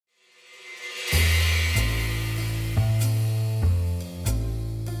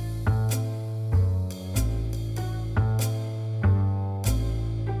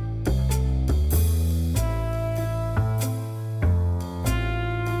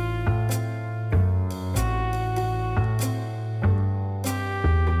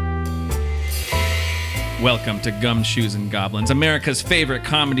Welcome to Gumshoes and Goblins, America's favorite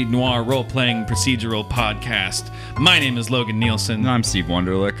comedy noir role-playing procedural podcast. My name is Logan Nielsen. I'm Steve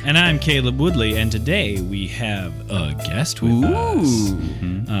Wunderlich. And I'm Caleb Woodley, and today we have a guest with us.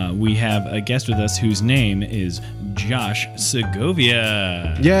 We have a guest with us whose name is Josh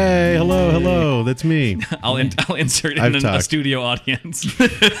Segovia. Yay! Hello, that's me. I'll insert I've in a talked. studio audience.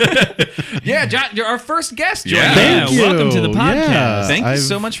 Yeah, Josh, you're our first guest. Joining us. Thank you. welcome to the podcast. Yeah, Thank you I've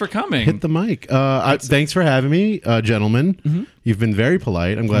so much for coming. Hit the mic. Thanks for having me, gentlemen. You've been very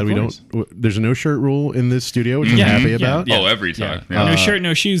polite. I'm glad we don't. There's a no shirt rule in this studio, which I'm happy about. Yeah. Oh, every time. Yeah. No shirt,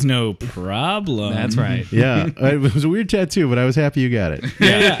 no shoes, no problem. That's right. Yeah, it was a weird tattoo, but I was happy you got it.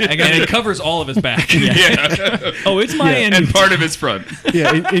 Yeah, and it covers all of his back. Yeah. Oh, it's my end. And part of his front.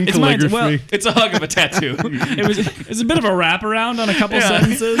 Yeah, in It's mine. calligraphy. Well, It's a hug of a tattoo. It was a bit of a wraparound on a couple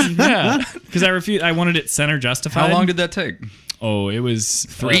sentences. Yeah. Because I wanted it center justified. How long did that take? Oh, it was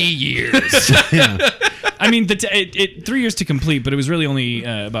 3 years. I mean, it 3 years to complete, but it was really only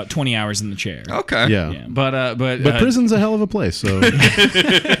about 20 hours in the chair. Okay. yeah. But Prison's a hell of a place. So Yeah,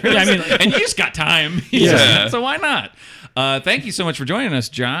 I mean, and you just got time. Yeah. So why not? Thank you so much for joining us,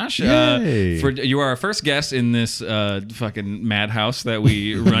 Josh. Yay. You are our first guest in this fucking madhouse that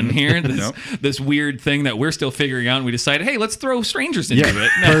we run here. This weird thing that we're still figuring out. And we decided, hey, let's throw strangers into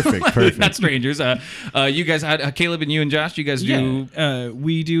it. No, perfect. Not strangers. You guys, Caleb and you and Josh, you guys do.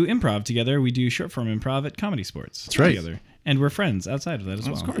 we do improv together. We do short form improv at Comedy Sports. That's right. Together. And we're friends outside of that as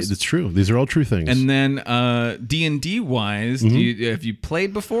well. Of course. it's true. These are all true things. And then D&D wise, have you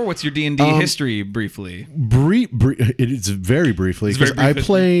played before? What's your D&D history briefly? It's very briefly because I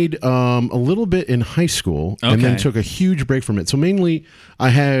played a little bit in high school and then Okay. took a huge break from it. So mainly,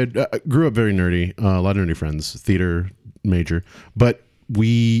 I grew up very nerdy, a lot of nerdy friends, theater major, but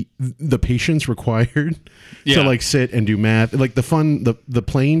the patience required to like sit and do math, like the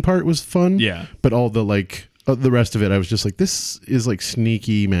playing part was fun, but all the the rest of it, I was just like, this is like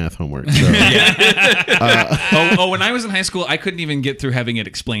sneaky math homework. So. When I was in high school, I couldn't even get through having it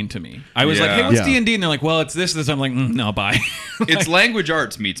explained to me. I was like, hey, what's Yeah. D&D? And they're like, well, it's this. I'm like, no, bye. It's language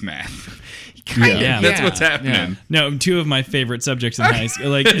arts meets math. Yeah. That's what's happening. Yeah. No, two of my favorite subjects in high school,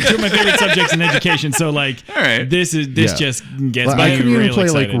 like two of my favorite subjects in education. So like, All right. this Yeah. just gets Well, me I couldn't real even play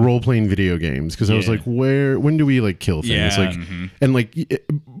excited. like role playing video games because I was Yeah. like, when do we like kill things? Yeah. Like, and like,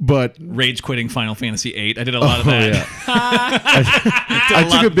 but Rage quitting Final Fantasy VIII. I did a lot of that. yeah. I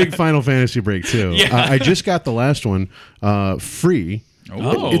took a big Final Fantasy break too. Yeah. I just got the last one free.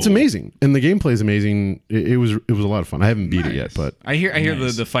 Oh. It's amazing, and the gameplay is amazing. It was a lot of fun. I haven't beat it yet, but I hear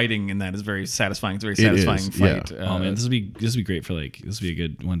the fighting in that is very satisfying. It's a very It is, satisfying fight. Oh man, this would be great for this would be a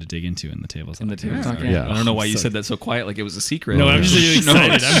good one to dig into in the tables. In the table. Yeah. I don't know why you said that so quiet, like it was a secret. No, I'm just really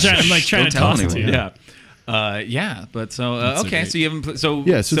No. excited. I'm trying to Don't tell toss it to anyone. you. Yeah. But so so okay, great. so you haven't so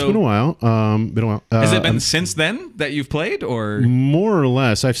yeah. So it's been a while. Has it been since then that you've played, or more or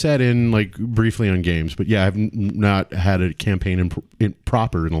less? I've sat in like briefly on games, but yeah, I've not had a campaign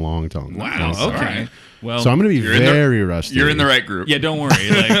proper in a long time. wow? All Okay. right. Well, So I'm going to be You're in the- very rusty. You're in the right group. yeah. Don't worry.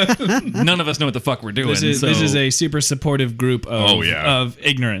 Like none of us know what the fuck we're doing. This is a super supportive group of Oh, yeah. of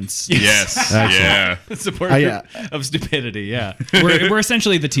ignorance. Yes. Yeah. support of stupidity. Yeah. We're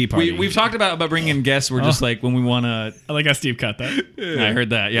essentially the Tea Party. We've talked about bringing in guests. We're just like when we want to. I like how Steve cut that. I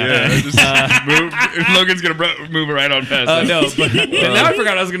heard that. Yeah. Yeah. Just move. Logan's going to move right on past that. No, but now I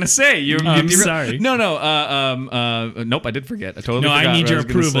forgot what I was gonna say. I'm sorry. No. Nope, I did forget. I totally. No, forgot I need what your was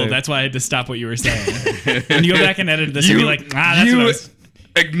gonna approval. say. That's why I had to stop what you were saying. When you go back and edit this, you'll be like, that's what I was.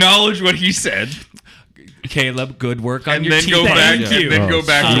 Acknowledge what he said, Caleb. Good work on and your then tea go party. back. Thank you. And then go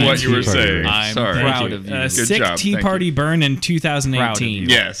back to what you were Tea Party. saying. I'm Sorry. proud of you. Good Sick job. Tea Thank Party you. burn in Proud of 2018. you.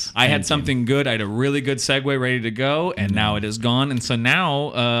 Yes. I had something good. I had a really good segue ready to go, and now it is gone. And so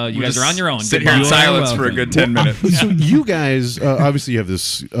now you guys are on your own. Sit here in Goodbye. silence for a good 10 minutes. So you guys obviously you have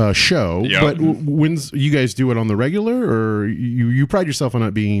this show, Yep. but when's you guys do it on the regular, or you pride yourself on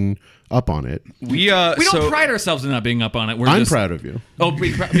not being up on it? We We don't pride ourselves in not being up on it. We're I'm just, proud of you. Oh,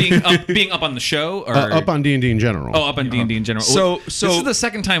 being up on the show, or Up on D&D in general. Oh, up on D&D in general. So- this is the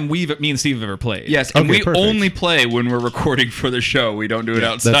second time me and Steve have ever played. Yes, and Okay, we perfect. only play when we're recording for the show. We don't do it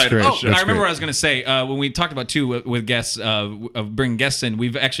outside that's of great. the Oh, show. I That's remember great. what I was going to say. When we talked about, too, with guests, of bringing guests in,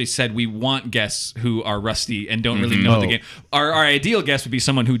 we've actually said we want guests who are rusty and don't really know the Oh. game. Our ideal guest would be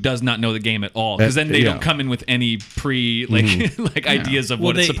someone who does not know the game at all, because then they Yeah. don't come in with any like ideas of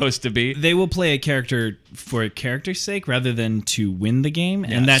what it's supposed to be. They will play a character for a character's sake rather than to win the game,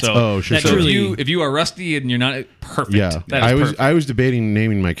 and that's so- Oh, sure, that sure. truly. If you are rusty Rusty and you're not perfect. Yeah, That is perfect. I was debating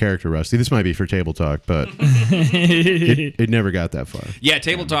naming my character Rusty. This might be for Table Talk, but it never got that far. Yeah,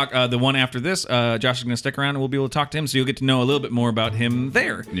 Table Talk, the one after this, Josh is going to stick around and we'll be able to talk to him, so you'll get to know a little bit more about him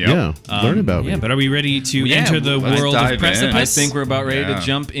there. Yep. Yeah, learn about me. Yeah, but are we ready to Yeah, enter the let's world dive of in. Precipice? I think we're about ready Yeah. to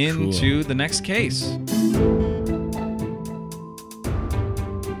jump into the next case.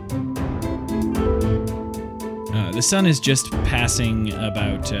 The sun is just passing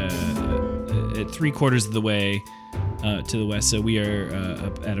about at 3/4 of the way to the west, so we are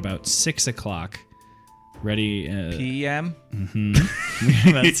up at about 6 o'clock. Ready? PM.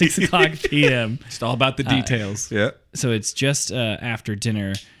 About 6 o'clock p.m. It's all about the details. Yeah. So it's just after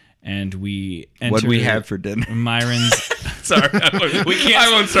dinner, and we enter What do we have for dinner? Myron's. Sorry, we can't.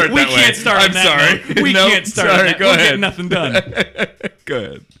 I won't start that way. We can't start on I'm that sorry. note. We Nope, can't start on sorry, that. Go We'll ahead. get nothing done. Go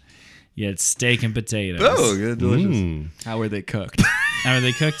ahead. Yeah, it's steak and potatoes. Oh, good, delicious. How are they cooked? How are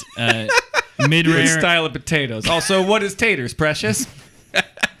they cooked? What Mid-rare. style of potatoes? Also, what is taters, Precious?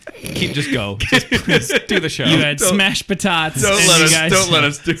 Just go. Just do the show. You had smashed potatoes. Don't and let you us. guys- Don't let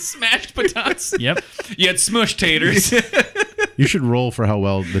us do. smashed potatoes. Yep. You had smushed taters. You should roll for how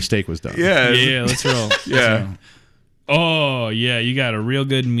well the steak was done. Yeah. Yeah, let's roll. Let's Yeah. roll. Oh, yeah, you got a real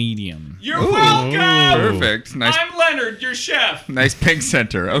good medium. You're welcome. Perfect. Nice. I'm Leonard, your chef. Nice pink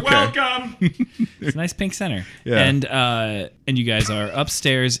center. Okay. Welcome. It's a nice pink center. Yeah. And you guys are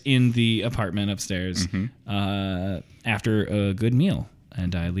upstairs in the apartment upstairs after a good meal.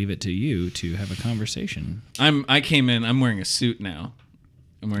 And I leave it to you to have a conversation. I came in. I'm wearing a suit now.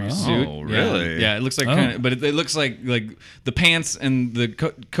 I'm wearing a suit. Oh, Yeah. really? Yeah. It looks like, but it looks like the pants and the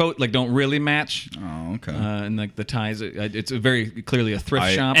coat like don't really match. Oh, okay. And like the ties, it's a very clearly a thrift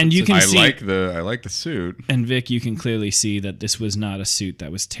I- shop. And you It's can I see- like the suit. And Vic, you can clearly see that this was not a suit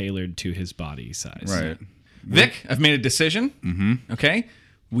that was tailored to his body size. Right. Vic, I've made a decision. Mm-hmm. Okay,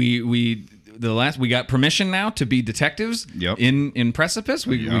 we got permission now to be detectives. Yep. In Precipice,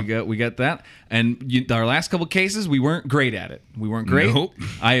 we got that. And our last couple cases, we weren't great at it. We weren't great. Nope.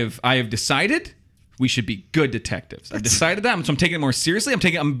 I have decided we should be good detectives. I've decided that, so I'm taking it more seriously.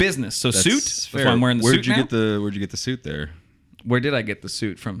 I'm business. So That's suit. fair. If I'm wearing the Where'd suit you now. Where'd you get the suit there? Where did I get the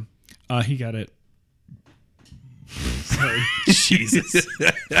suit from? He got it. Jesus.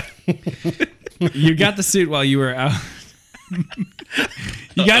 You got the suit while you were out.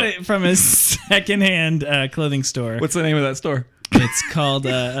 You got it from a secondhand clothing store. What's the name of that store? It's called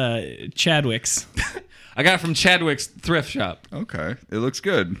Chadwick's. I got it from Chadwick's thrift shop. Okay. It looks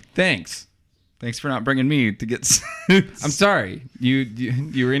good. Thanks. Thanks for not bringing me to get suits. I'm sorry.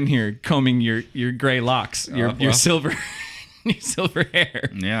 You were in here combing your gray locks, your well. silver your silver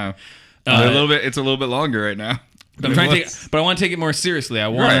hair. Yeah. It's a little bit longer right now. I'm trying to take, but I want to take it more seriously. I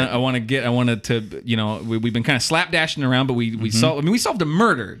wanted to, we've been kind of slapdashing around, but we solved a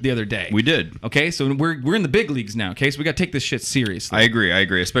murder the other day. We did. Okay, so we're in the big leagues now. Okay, so we got to take this shit seriously. I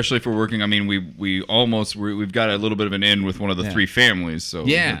agree, especially if we're working. I mean, we've got a little bit of an in with one of the three families, so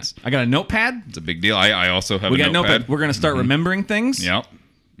yeah, I got a notepad. it's a big deal. I also have We a got notepad. We're gonna start remembering things. Yep.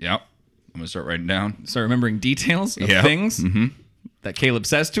 I'm gonna start writing down. Start remembering details of Yep. things that Caleb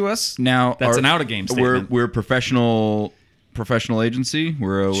says to us. Now That's an out of game statement. We're a professional agency.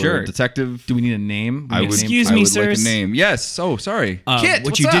 We're a detective. Do we need a name? I would, Excuse I me, would like a sirs? name. Yes. Oh, sorry. Kit, what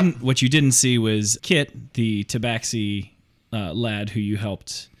what's you up? What you didn't see was Kit, the Tabaxi lad who you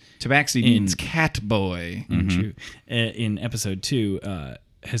helped Tabaxi means cat boy. True. In episode 2,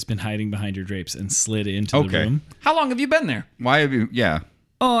 has been hiding behind your drapes and slid into the Okay. room. How long have you been there? Why have you? Yeah.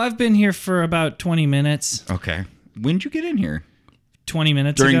 Oh, I've been here for about 20 minutes. Okay. When'd you get in here? 20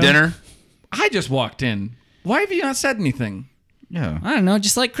 minutes During ago. dinner? I just walked in. Why have you not said anything? Yeah. I don't know,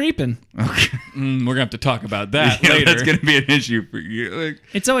 just like creeping. Okay. We're gonna have to talk about that Yeah, later. that's gonna be an issue for you.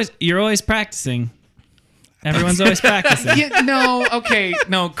 You're always practicing. Everyone's always practicing.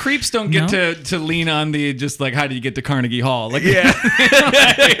 No, creeps don't get to lean on the just like how do you get to Carnegie Hall? Like Yeah.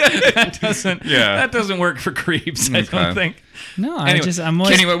 that doesn't work for creeps. I Okay. don't think. No, Anyway, I'm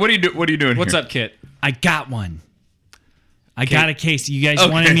always. Anyway, what are you doing? What's here? up, Kit? I got one. I got a case. You guys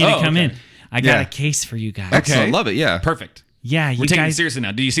wanted me to come in. I got Yeah. a case for you guys. Excellent. Okay. Love it. Yeah. Perfect. Yeah, you We're taking it guys. seriously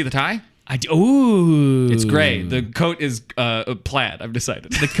now. Do you see the tie? Ooh, It's gray. The coat is plaid. I've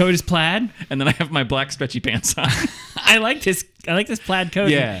decided. The coat is plaid. And then I have my black stretchy pants on. I like this plaid coat.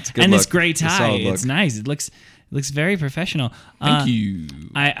 Yeah. It's a good and this look. gray It's a tie. solid look. It's nice. It looks very professional. Thank you.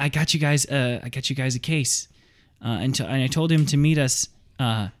 I got you guys. I got you guys a case, and I told him to meet us.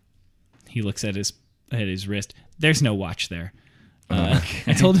 He looks at his wrist. There's no watch there.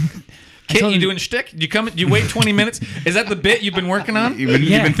 I told him. Kit, you doing shtick? You wait 20 minutes? Is that the bit you've been working on? You've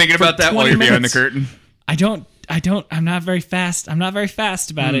been thinking for about that while 20 you're behind the minutes. curtain. I don't I'm not very fast. I'm not very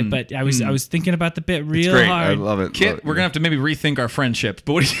fast about it, but I was thinking about the bit real Great. hard. I love it. Kit, we're gonna have to maybe rethink our friendship.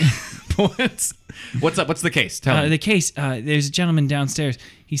 But what's up? What's the case? Tell me. The case. There's a gentleman downstairs.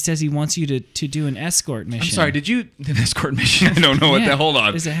 He says he wants you to do an escort mission. I'm sorry. Did you an escort mission? I don't know what Yeah. the. Hold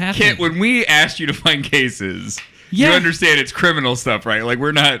on. Is it happening? Kit, when we asked you to find cases, Yeah. you understand it's criminal stuff, right? Like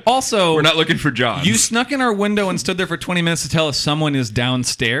we're not. Also, we're not looking for jobs. You snuck in our window and stood there for 20 minutes to tell us someone is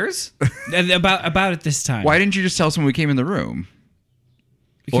downstairs, about it this time. Why didn't you just tell someone we came in the room?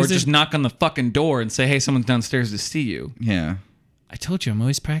 or Because just knock on the fucking door and say, "Hey, someone's downstairs to see you." Yeah. I told you I'm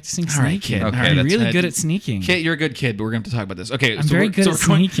always practicing All right, sneaking. kid. Okay, I'm that's really right. good at sneaking. Kit, you're a good kid, but we're going to have to talk about this. Okay, I'm very good at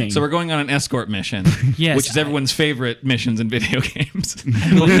sneaking. So we're going on an escort mission, Yes, which is everyone's favorite missions in video games.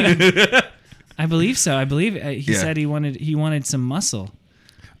 I believe so. I believe he Yeah. said he wanted some muscle.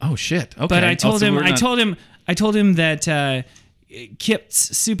 Oh shit! Okay, But I told Also, him we're not- I told him that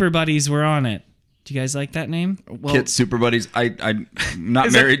Kip's super buddies were on it. Do you guys like that name? Well, Kit Super Buddies. I'm not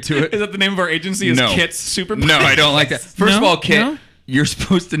is married that, to it. Is that the name of our agency? Is No. Kit's Super? No, I don't like that. First of No? all, Kit, No? you're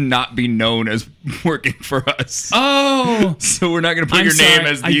supposed to not be known as working for us. Oh, So we're not going to put I'm your sorry. name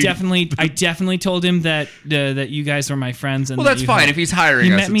as the. I definitely told him that that you guys were my friends. And Well, that that's you fine. helped. If he's hiring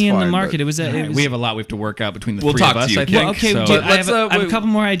He us, met me it's in the fine, market. but- It was All right, we have a lot we have to work out between the We'll three talk of us. to you, I Kit. think. well, okay. so. dude, I have let's, a couple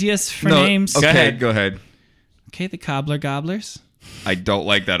more ideas for No, names. Okay, ahead. go ahead. Okay, the Cobbler Gobblers. I don't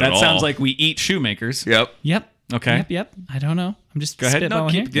like that, at That all. sounds like we eat shoemakers. Yep. Yep. Okay. Yep. I don't know. I'm just Go ahead. No,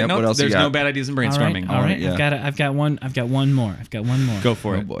 spitballing here. keep. Yep, No, what else you there's got? no bad ideas in All right. brainstorming. All right. yeah. I've got one more. Go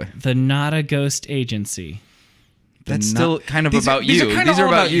for Oh it. boy. The Nada Ghost Agency. That's still kind of These about you. kinda These are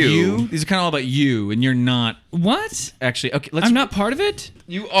all about you. These are kind of all about you, and you're not What? actually. Okay, let's. I'm not part of it.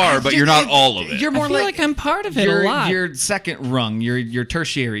 You are, but you're not all of it. You're more I feel like I'm part of it you're, a lot. You're second rung. You're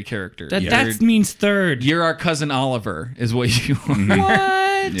tertiary character. That means third. You're our cousin Oliver, is what you are.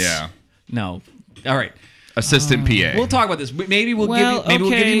 What? Yeah. No. All right. Assistant PA. We'll talk about this. Maybe we'll Well, give you. Maybe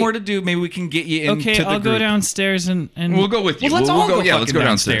we'll give okay. you more to do. Maybe we can get you into Okay, the I'll go group. downstairs and We'll go with you. Well, let's all go. Yeah, let's fucking go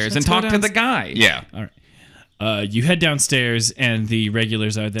downstairs. and Let's go talk to the downstairs. guy. Yeah. All right. You head downstairs and the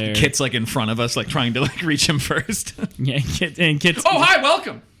regulars are there. Kit's like in front of us, like trying to like reach him first. Yeah, Kit's. Oh, hi,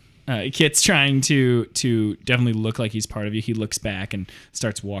 welcome. Kit's trying to definitely look like he's part of you. He looks back and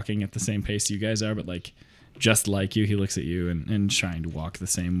starts walking at the same pace you guys are, but like just like you, he looks at you and trying to walk the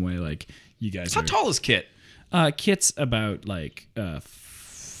same way like you guys How are. tall is Kit? Kit's about like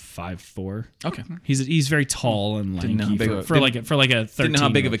 5'4". Okay. He's very tall and Didn't know how lanky big of- for like a 13. Didn't know how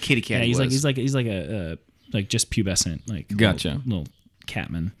big of a kitty cat Yeah, he he's like was. he's like a like just pubescent like Gotcha. little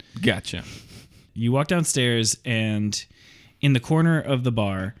catman. Gotcha. You walk downstairs, and in the corner of the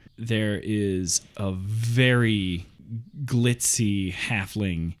bar, there is a very glitzy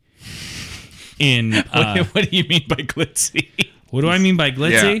halfling. In What do you mean by glitzy? what do I mean by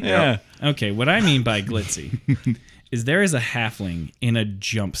glitzy? Yeah. Okay, what I mean by glitzy is there is a halfling in a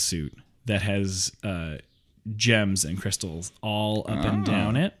jumpsuit that has gems and crystals all up and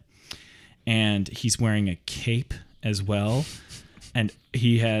down it, and he's wearing a cape as well. And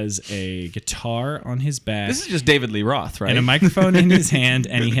he has a guitar on his back This is just David Lee Roth, right? and a microphone in his hand,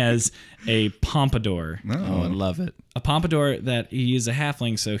 and he has a pompadour. Oh, I love it. A pompadour that he is a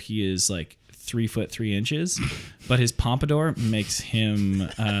halfling, so he is like 3 foot 3 inches, but his pompadour makes him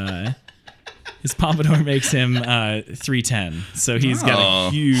 310. So he's got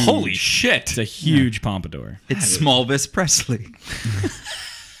a huge Holy shit. It's a huge pompadour. It's Smallvis Presley.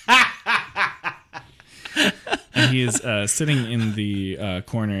 And he is sitting in the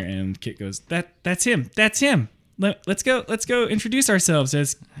corner, and Kit goes, "That's him. That's him. Let's go introduce ourselves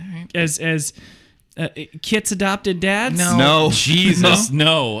as Kit's adopted dads." No. Jesus,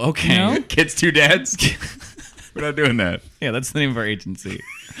 no. Okay. No? Kids, two dads. We're not doing that. Yeah, that's the name of our agency.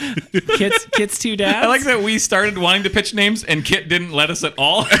 Kit's two dads. I like that we started wanting to pitch names and Kit didn't let us at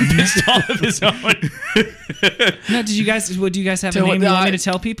all. Pitched all of his own. No, do you guys have a Tell- name you want me I- to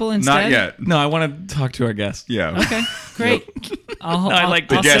tell people instead? Not yet. No, I want to talk to our guest. Yeah. Okay, great. I like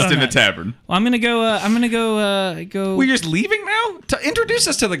the I'll Guest sit on in the that. tavern. Well, I'm gonna go. We're just leaving now? Introduce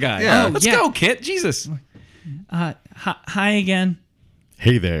us to the guy. Yeah. Let's yeah. go, Kit. Jesus. Hi again.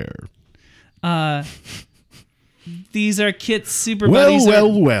 Hey there. These are Kit's super buddies.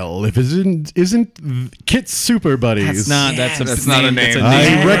 Well. If it isn't Kit's Super Buddies. That's not a name. It's a I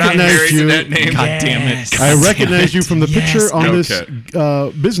name. recognize you. That name. God damn it. I recognize you from the picture Yes. on this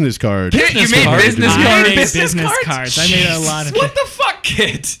Okay. business card. Kit, you made cards? business I cards. made business cards. I made a lot of. What the fuck?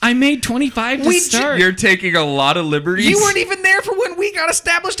 Kit? I made 25 to start. You're taking a lot of liberties. You weren't even there for when we got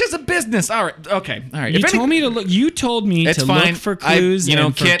established as a business. All right. Okay. All right. You told me to look. You told me It's to fine. look for clues.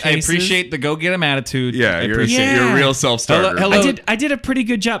 and for Kit, I cases. appreciate the go get 'em attitude. Yeah, I you're appreciate a Yeah. real self-starter. Hello. I did a pretty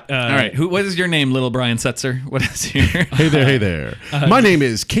good job. All right. What is your name, little Brian Setzer? What is your Hey there. My name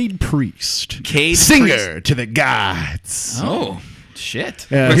is Cade Priest. Cade Singer to the gods. Oh, shit.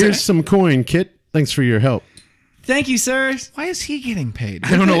 Here's some coin, Kit. Thanks for your help. Thank you, sir. Why is he getting paid?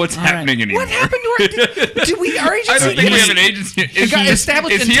 I don't know what's All right. happening anymore. What happened to our? Do we? Our agency? I don't think we have an agency. Is got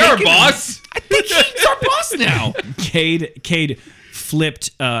established is and he our taken- boss? I think he's our boss now. Cade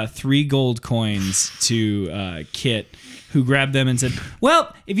flipped 3 gold coins to Kit, who grabbed them and said,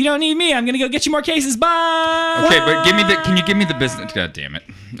 "Well, if you don't need me, I'm gonna go get you more cases. Bye." Okay, but can you give me the business? God damn it.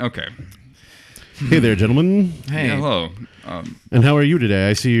 Okay. Hey there, gentlemen. Hey. Yeah, hello. And how are you today?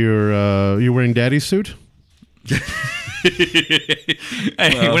 I see you're wearing daddy's suit.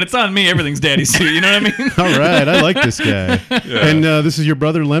 Hey, when it's on me, everything's daddy's suit. You know what I mean? All right, I like this guy. And this is your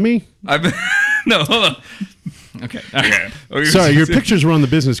brother Lemmy? No, hold on. Okay. All right. Okay. Sorry, your pictures were on the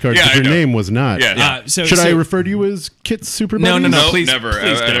business card, Yeah, but I your know. name was not. Yeah. Should I refer to you as Kit's Super No, Buddies? no. Nope, Please, never.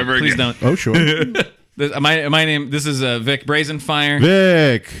 Please don't. Ever Please again. don't. Oh, sure. My name. This is Vic Brazenfire.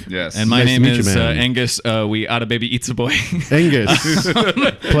 Vic. Yes. And my Nice to name meet you, is man. Angus. We Otta Baby Eats a Boy. Angus.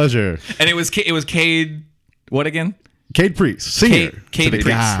 Pleasure. And it was Cade. What again? Cade Priest. Singer. Cade to the Priest.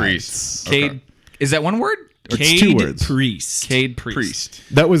 gods. Priest. Cade. Okay. Is that one word? Or It's 2 words. Priest. Cade Priest. Priest.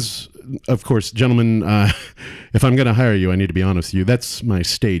 That was, of course, gentlemen, if I'm going to hire you, I need to be honest with you. That's my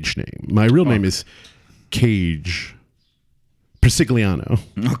stage name. My real name is Cage Presigliano.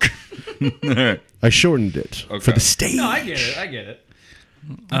 Okay. I shortened it for Okay. the stage. No, I get it. I get it.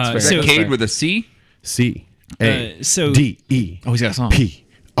 Is that Cade with a C? C-A-D-E-P-R-E-S-T. So Oh, he's got a song.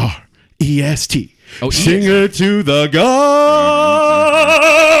 Oh, Singer to the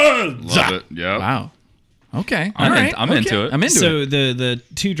gods. Love it. Yeah. Wow. Okay. I'm All in- right. I'm into it. I'm into so it. the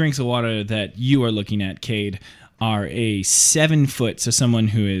 2 drinks of water that you are looking at, Cade, are a 7 foot, so someone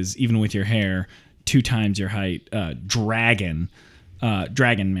who is, even with your hair, 2 times your height, dragon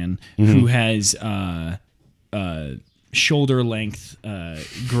man, who has shoulder length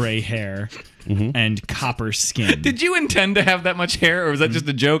gray hair and copper skin. Did you intend to have that much hair, or was that just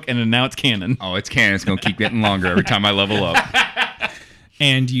a joke and now it's canon? Oh, it's canon. It's going to keep getting longer every time I level up.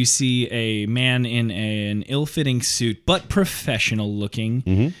 And you see a man in an ill-fitting suit, but professional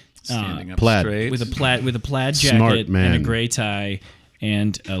looking, Standing up plaid. straight. with a plaid Smart jacket man. and a gray tie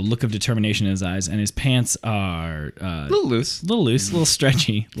and a look of determination in his eyes, and his pants are a little loose. a little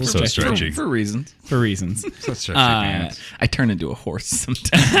stretchy, stretchy. For reasons. for reasons. So stretchy, man. I turn into a horse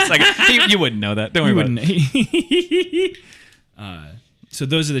sometimes. You wouldn't know that. Don't worry You about it. wouldn't. So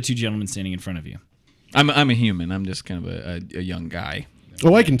those are the 2 gentlemen standing in front of you. I'm a human. I'm just kind of a young guy.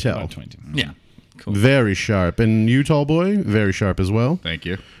 Oh, I can tell. About 22. Yeah. Cool. Very sharp. And you, tall boy, very sharp as well. Thank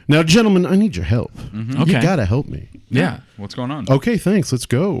you. Now, gentlemen, I need your help. Okay. You got to help me. Yeah. What's going on? Okay, thanks. Let's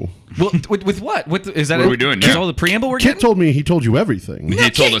go. Well, with what? Is that? What are we doing Is now? all the preamble we're Kit getting? told me he told you everything. He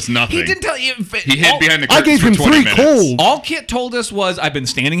told us nothing. He didn't tell you. He hid behind the I curtains gave him for 20 3 minutes. cold. All Kit told us was, "I've been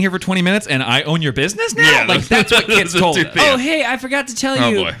standing here for 20 minutes, and I own your business now." Yeah, Like that's what Kit's those are told two us. things. Oh, hey, I forgot to tell Oh,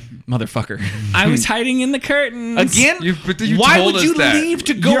 you. boy. Motherfucker. I was hiding in the curtains. Again? But you Why told would you us that. leave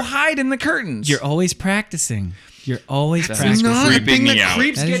to go hide in the curtains? You're always practicing. You're always is practicing. not creeping me out.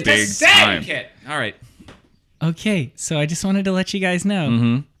 creeps That is get big to say, time. Kit. All right. Okay, so I just wanted to let you guys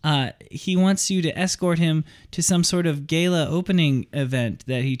know. He wants you to escort him to some sort of gala opening event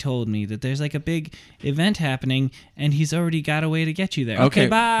that he told me that there's like a big event happening, and he's already got a way to get you there. Okay,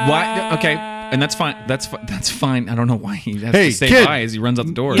 bye. Why? Okay, and that's fine. That's fine. I don't know why he has Hey, to say kid. bye as he runs out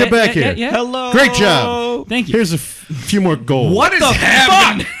the door. Get back here. Hello. Great job. Thank you. Here's a few more gold. What is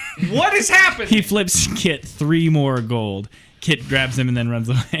happening? What is happening? He flips Kit 3 more gold. Kit grabs him and then runs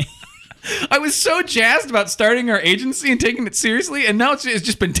away. I was so jazzed about starting our agency and taking it seriously, and now it's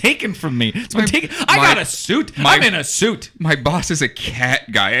just been taken from me. It's been taken. I got a suit. I'm in a suit. My boss is a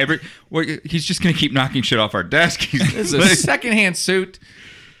cat guy. He's just going to keep knocking shit off our desk. This is a secondhand suit.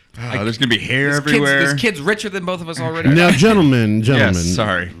 There's going to be hair everywhere. This kid's richer than both of us already. Now, gentlemen, Yes,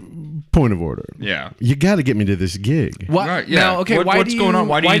 sorry. point of order. Yeah. You got to get me to this gig. What? Right, yeah. Now, okay, What's going on?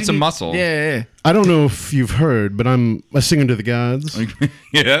 Why do you need some muscle? Yeah. I don't know if you've heard, but I'm a singer to the gods.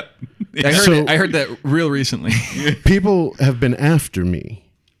 Yeah. I heard that real recently. People have been after me.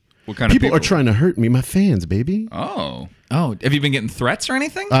 What kind of People are trying to hurt me. My fans, baby. Oh. Oh, have you been getting threats or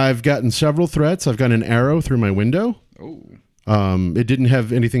anything? I've gotten several threats. I've got an arrow through my window. Oh. It didn't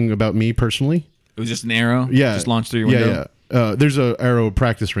have anything about me personally. It was just an arrow. Yeah. Just launched through your window. Yeah. There's a arrow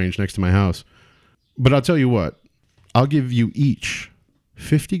practice range next to my house. But I'll tell you what. I'll give you each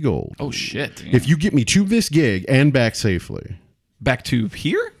 50 gold. Oh shit! If you get me to this gig and back safely. Back to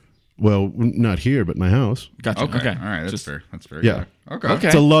here? Well, not here, but my house. Gotcha. Okay. Okay. All right. That's Just- fair. That's fair. Yeah. Okay. Okay.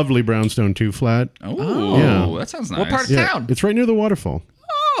 It's a lovely brownstone 2 flat. Oh, Yeah. that sounds nice. What part of Yeah, town? it's right near the waterfall.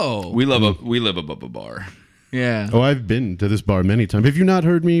 Oh. We live above a bar. Yeah. Oh, I've been to this bar many times. Have you not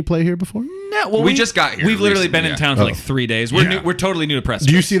heard me play here before? No, well, We just got here We've literally recently, been in yeah. town for like 3 days. We're Yeah. we're totally new to press.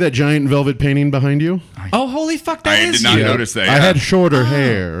 Do you see that giant velvet painting behind you? Oh, holy fuck! That I is did not you. notice that. I Yeah. had shorter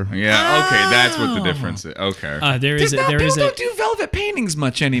hair. Yeah. Okay. That's what the difference is. Okay. There is People a don't do velvet paintings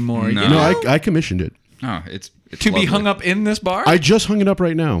much anymore. No. You No, know? I commissioned it. Oh, it's to lovely. be hung up in this bar. I just hung it up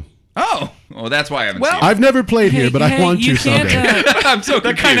right now. Oh, that's why I haven't Well, seen it. I've never played here, but I want you to can't, someday. I'm so that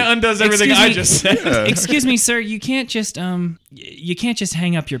confused. kind of undoes everything I just said. Excuse me, sir. You can't just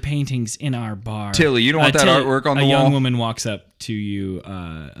hang up your paintings in our bar. Tilly, you don't want that Tilly, artwork on the a young wall? woman walks up to you.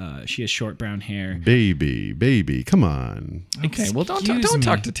 She has short brown hair. Baby, come on. Okay, well, don't Excuse me.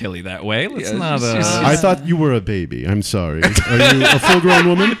 talk to Tilly that way. Let's Yeah, not. it's I thought you were a baby. I'm sorry. Are you a full-grown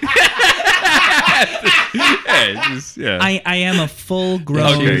woman? Yeah. I am a full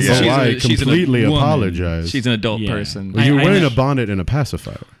grown. Okay, yeah. Oh, I she's an completely woman. apologize. she's an adult Yeah. person. Well, you're I wearing know. a bonnet and a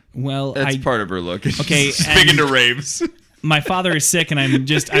pacifier. Well, That's part of her look. Okay, She's big and- into raves. my father is sick, and I'm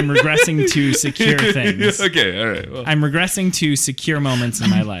regressing to secure things. Okay, all right. Well, I'm regressing to secure moments in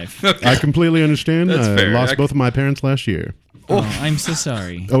my life. I completely understand. That's I fair. lost both of my parents last year. Oh, I'm so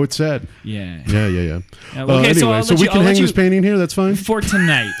sorry. Oh, it's sad. Yeah. Yeah. Okay, so Anyway, I'll so let we you- can I'll let hang you- this painting here. That's fine. For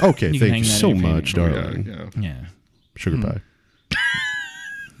tonight. Okay, can thank hang you that so in your much, painting. darling. yeah. Yeah. Sugar pie.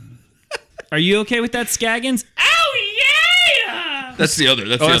 Are you okay with that, Scaggins? Oh yeah! That's the other.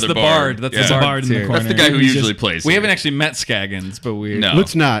 That's Oh, the that's other the bard. bard. That's yeah. the bard. Bard in the here. corner. That's the guy who He's usually just- plays. We here. haven't actually met Scaggins, but we. No.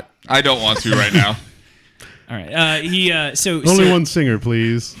 Let's not. I don't want to right now. All right. Only one singer,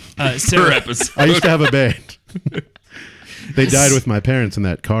 please. So, Per episode. I used to have a band. They died with my parents in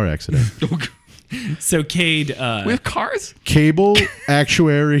that car accident. so Cade. We have cars. Cable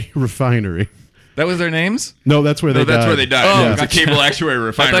Actuary Refinery. That was their names. No, that's where they No, that's died. where they died. Oh, Yeah. It's a gotcha. cable actuary I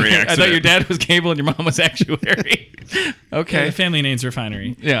refinery thought, accident. your dad was cable and your mom was actuary. Okay. The family name's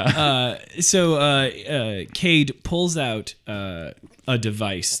Refinery. Yeah. Cade pulls out a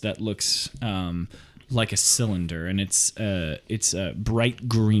device that looks like a cylinder, and it's bright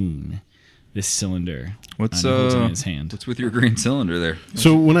green. This cylinder. What's and he holds it in his hand? What's with your green cylinder there?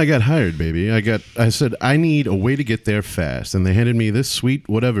 So when I got hired, baby, I said I need a way to get there fast, and they handed me this sweet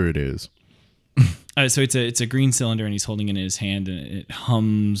whatever it is. So it's a green cylinder, and he's holding it in his hand, and it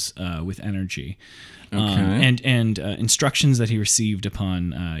hums with energy. And instructions that he received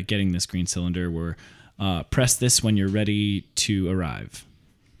upon getting this green cylinder were press this when you're ready to arrive.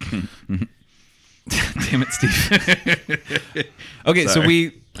 Damn it, Steve. Okay, so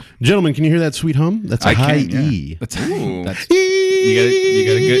we. Gentlemen, can you hear that sweet hum? That's a I high can, yeah. E. That's, Ooh. that's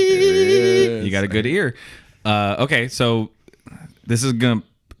you got a good ear. Okay, so this is gonna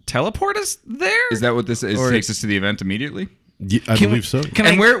teleport us there. Is that what this is? Or- Takes us to the event immediately? I believe so.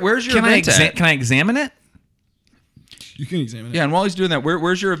 And where's your event at? Can I examine it? You can examine it. Yeah, and while he's doing that,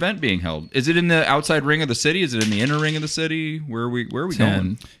 where's your event being held? Is it in the outside ring of the city? Is it in the inner ring of the city? Where are we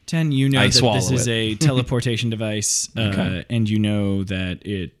going? 10, you know I that swallow this is it. a teleportation device, Okay. and you know that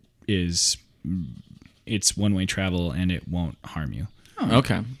it's one-way travel and it won't harm you.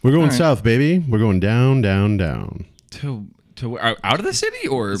 Okay. We're going All right. south, baby. We're going down, down, down. To where, out of the city,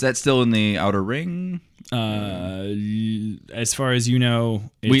 or Is that still in the outer ring? As far as you know,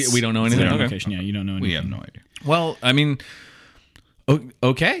 it's, We don't know it's anything? their Okay. location. Yeah, you don't know anything. We have no idea. well, I mean,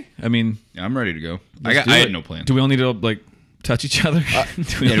 okay. I mean, Yeah, I'm ready to go. I had no plan. Do we all need to like touch each other? Do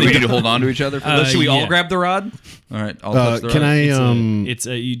we need to hold on to each other for this? Should we all yeah. grab the rod? All right, I'll touch the Can rod. I It's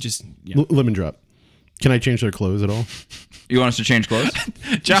you just yeah. lemon drop? Can I change their clothes at all? You want us to change clothes?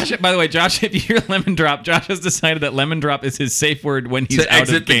 Josh, by the way, Josh, if you hear lemon drop, Josh has decided that lemon drop is his safe word when he's To out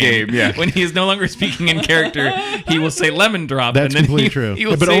exit of the game, yeah. When he is no longer speaking in character, he will say lemon drop. That's and then completely he, true. He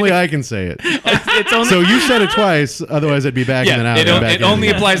will But say only the- I can say it. It's only, So you said it twice, otherwise I'd be back and then out. yeah, and back it in only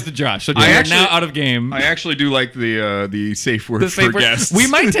again. applies to Josh. So I you're actually- now out of game. I actually do like the safe word The for safe word- guests. we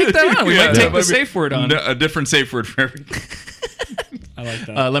might take that on. We might that take the might be- safe word on. A different safe word for everything. I like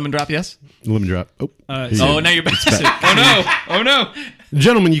that. Lemon drop, yes. Lemon drop. Oh, here you Oh, go. now you're back. Oh no!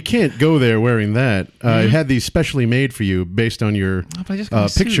 Gentlemen, you can't go there wearing that. I had these specially made for you based on your but I just got a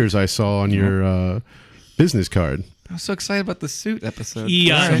suit. pictures I saw on your business card. I was so excited about the suit episode.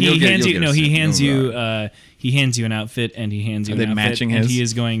 He All right, you'll get- hands you'll you get a no he suit. hands No, you he hands you an outfit and he hands you Are an they outfit matching and his? he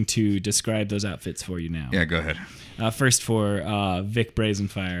is going to describe those outfits for you now. Yeah, go ahead. First for Vic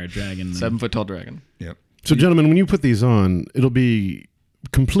Brazenfire, a dragon. 7 foot tall dragon. Yep. So, gentlemen, when you put these on, it'll be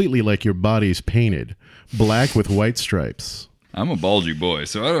completely like your body's painted black with white stripes. I'm a bulgy boy,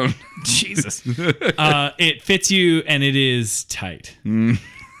 so I don't. Jesus. It fits you, and it is tight.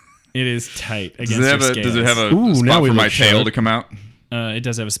 It is tight against your scales. Does it have a Ooh, now spot we for my look tail sharp. to come out? It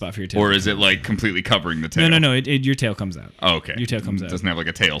does have a spot for your tail. Or is it like completely covering the tail? No. Your tail comes out. Oh, okay. Your tail comes out. It doesn't have like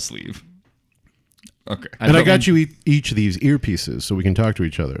a tail sleeve. Okay. And I got you each of these earpieces so we can talk to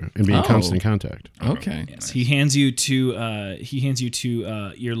each other and be in constant contact. Okay. Yes, he hands you two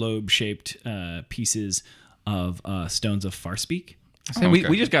earlobe shaped pieces of stones of Farspeak. So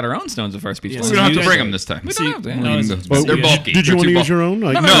we just got our own stones of our speech. Yeah, We so don't have you to bring guys- them this time. We don't have to. No, They're bulky. Did you They're want to too use your own? No,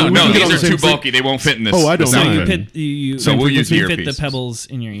 we no, can get on these the are same too thing. bulky. They won't fit in this. Oh, I don't this mind. outfit. So we'll use you the fit the earpieces. pebbles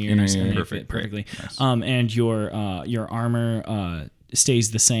in your ears, ear. and they Perfect, fit great. perfectly. Nice. And your armor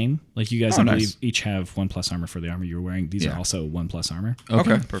stays the same. Like you guys, Oh, I nice. believe, each have 1+ armor for the armor you're wearing. These Yeah. are also 1+ armor.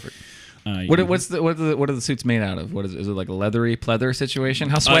 Okay, perfect. What are the suits made out of? What is it? Is it like a leathery pleather situation?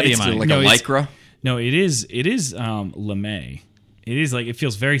 How sweaty it's am I? Like No, a it's- lycra. No, it is lame. It is like it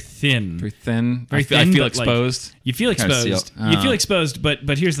feels very thin. Very thin. Very I thin, feel but, like, exposed. You feel Kinda exposed. seal. You feel exposed,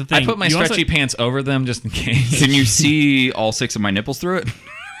 but here's the thing. I put my You also- stretchy pants over them just in case. Can you see all 6 of my nipples through it?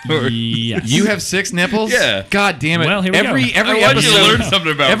 Yes. You have 6 nipples? Yeah. God damn it. Well, here we every go. every I want you to episode learn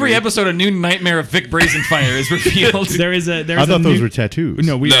something about every me. episode a new nightmare of Vic Brazenfire is revealed. There's I a thought those new- were tattoos.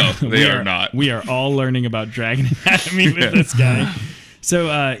 No, No, we they are not. We are all learning about dragon anatomy with this guy. So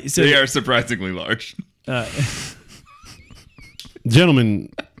They are surprisingly large. Gentlemen,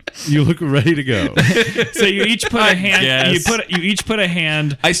 you look ready to go. so you each put a hand. guess. You each put a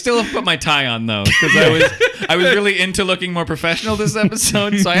hand. I still have put my tie on though because I was really into looking more professional this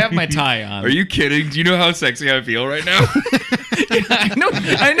episode, so I have my tie on. Are you kidding? Do you know how sexy I feel right now?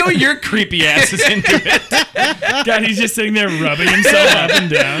 I know your creepy ass is into it. God, he's just sitting there rubbing himself up and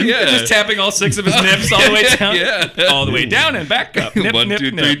down. Just tapping all 6 of his nips all the way down. Yeah. All the way down and back up. Nip, 1, nip, 2,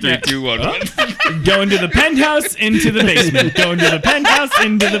 3, nip, 3, nip. 2, 1, 1. Going to the penthouse, into the basement. Going to the penthouse,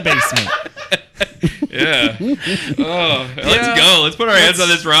 into the basement. Yeah. Oh, let's go. Let's put our hands on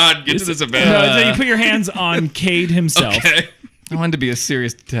this rod. Get to this event. So you put your hands on Cade himself. Okay. I wanted to be a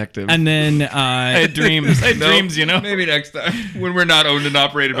serious detective. And then I had dreams. I had No, dreams, you know. Maybe next time when we're not owned and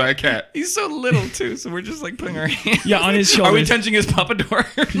operated by a cat. He's so little too, so we're just like putting our hands. Yeah, on his Are we shoulders. touching his puppador?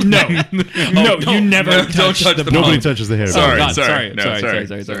 No, you never no, touch, don't touch the the Nobody Oh. touches the hair. Sorry, God, sorry,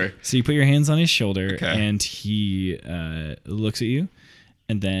 sorry. So you put your hands on his shoulder, Okay. and he looks at you,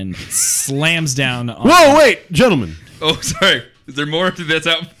 and then slams down on. Whoa, wait, gentlemen. Oh, sorry. Is there more to this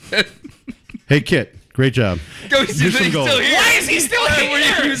outfit? Hey, Kit, great job. Go see Here's he's some still gold. here. Why is he still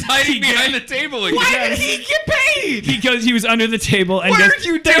Where here? he was hiding behind the table. Again. Why did he get paid? He goes. He was under the table and What goes, are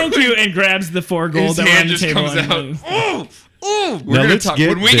you "Thank doing?" you," and grabs the 4 gold His that were on hand the just table. comes and- out. We're Now gonna let's talk. get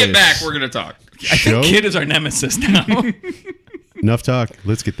When we get this. back, we're gonna talk. Show. Kid is our nemesis now. Enough talk.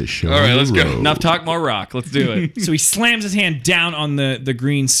 Let's get this show. All right, on let's the go. road. Enough talk, more rock. Let's do it. So he slams his hand down on the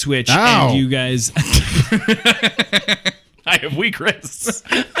green switch, Ow. and you guys, I have weak wrists.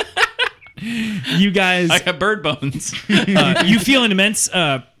 you guys, I have bird bones. you feel an immense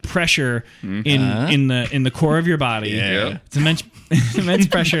pressure in the core of your body. Yeah. It's immense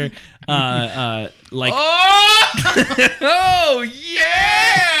pressure. Like Oh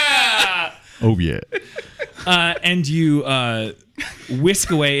yeah! Oh, yeah. and you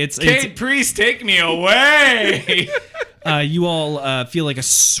whisk away. It's Kate Priest, take me away. you all feel like a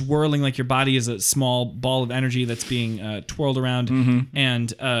swirling, like your body is a small ball of energy that's being twirled around,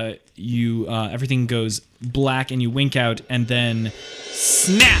 and you everything goes black, and you wink out, and then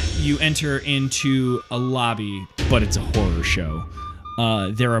snap! You enter into a lobby, but it's a horror show.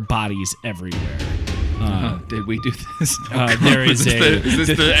 There are bodies everywhere. Did we do this? There is Is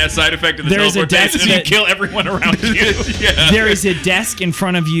this the side effect of the There is a desk teleportation? that- Kill everyone around you. There is a desk in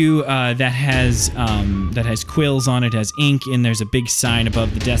front of you that has quills on it, has ink, and there's a big sign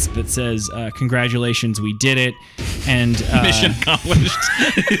above the desk that says "Congratulations, we did it!" And Mission accomplished.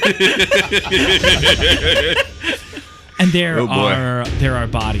 and there Oh, boy. are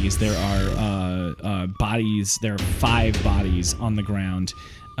bodies. There are bodies. There are 5 bodies on the ground.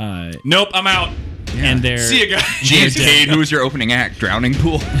 Nope, I'm out. And they're See you guys. James Cade, who was your opening act? Drowning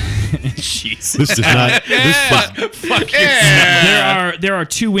Pool. Jeez. This does not. Fuck you. there are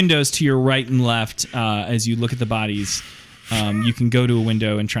 2 windows to your right and left as you look at the bodies. You can go to a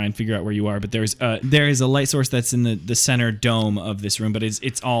window and try and figure out where you are, but there is a light source that's in the center dome of this room, but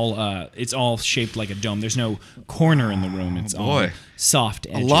it's all shaped like a dome. There's no corner in the room. It's all boy. soft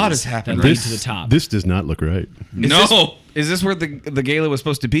edges. lot has happened, that lead right? to the top. This does not look right. No. Is this where the gala was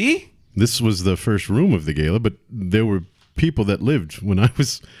supposed to be? This was the first room of the gala, but there were people that lived when I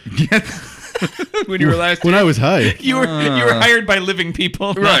was When you were last when I was high. You were hired by living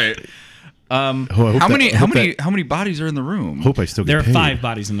people. right. Oh, I hope How that- many bodies are in the room? Hope I still get There are paid. 5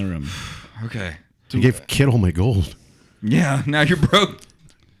 bodies in the room. Okay. I gave Kid all my gold. Yeah. Now you're broke.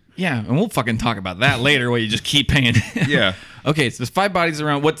 Yeah, and we'll fucking talk about that later. Where you just keep paying. Yeah. Okay, so there's 5 bodies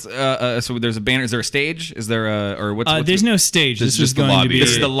around. What's so there's a banner. Is there a stage? Is there a or what's There's no stage. This is just the going to lobby be. area.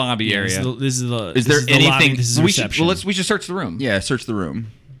 This is the lobby area. This is the. Is there this is the anything- lobby, this is we should reception. we should search the room. Yeah. Search the room.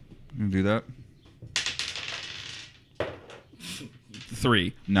 You do that.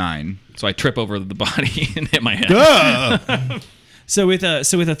 3. 9. So I trip over the body and hit my head. So with a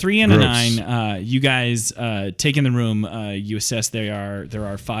 3 and a Gross. 9, you guys take in the room. You assess there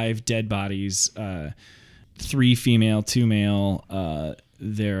are 5 dead bodies, 3 female, 2 male.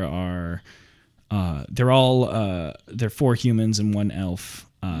 There are they're 4 humans and 1 elf.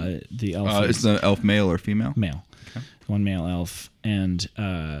 The elf Is the elf male or female? male, 1 male elf, and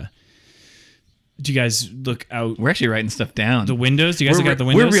do you guys look out We're actually writing stuff down. the windows? Do you guys look out the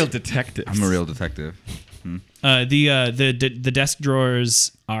windows? We're real detectives. I'm a real detective. The desk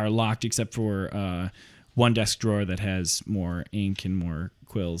drawers are locked except for one desk drawer that has more ink and more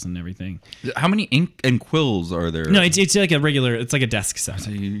quills and everything. How many ink and quills are there? No, it's like a regular. It's like a desk setup.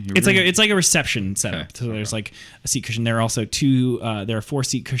 you're It's like a reception setup. Okay. So there's like a seat cushion. There are also 2. There are 4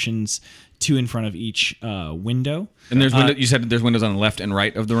 seat cushions, 2 in front of each window. And there's window, you said there's windows on the left and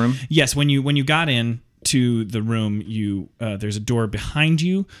right of the room. Yes, when you got in to the room, you there's a door behind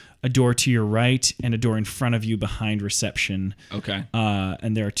you, a door to your right, and a door in front of you behind reception. Okay.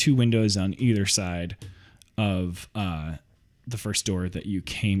 And there are 2 windows on either side of the first door that you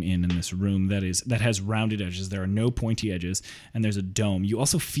came in this room that has rounded edges. There are no pointy edges, and there's a dome. You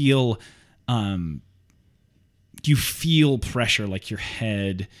also feel pressure, like your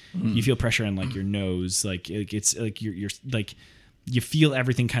head. You feel pressure on like your nose, like it's like you're like you feel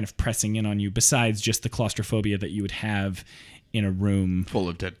everything kind of pressing in on you. Besides just the claustrophobia that you would have in a room full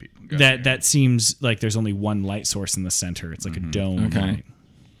of dead people. that seems like there's only one light source in the center. It's like a dome. Okay. light.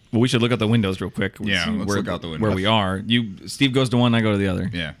 Well, we should look out the windows real quick. Yeah, See let's look out the windows. where we are. Steve goes to one, I go to the other.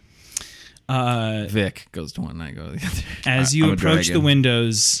 Yeah. Vic goes to one, I go to the other. As you I'm a approach the dragon.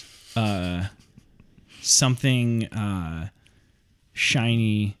 windows, something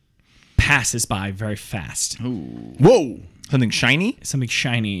shiny passes by very fast. Whoa! Something shiny. Something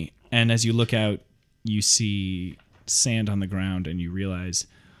shiny, and as you look out, you see sand on the ground, and you realize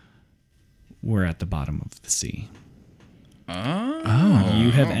we're at the bottom of the sea. Oh.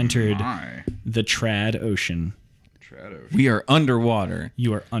 You have entered My. the Trad Ocean. We are underwater.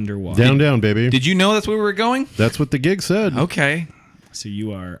 You are underwater. Down, baby. Did you know that's where we were going? That's what the gig said. Okay. So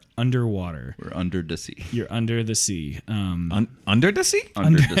you are underwater. We're under the sea. You're under the sea. Under the sea?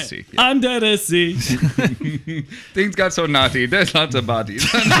 Under the sea. Yeah. Under the sea. Things got so naughty. There's lots of bodies.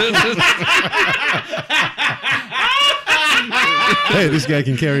 Hey, this guy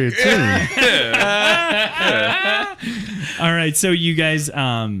can carry a tune. All right, so you guys,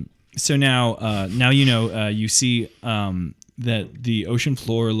 so now you know, you see that the ocean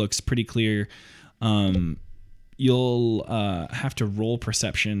floor looks pretty clear. You'll have to roll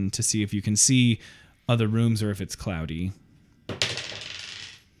perception to see if you can see other rooms or if it's cloudy.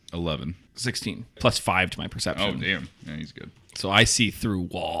 11. 16 plus 5 to my perception. Oh, damn. Yeah, he's good. So I see through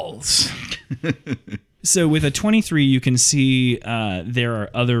walls. So with a 23, you can see there are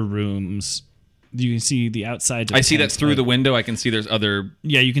other rooms. You can see the outside. I see that through the window. I can see there's other.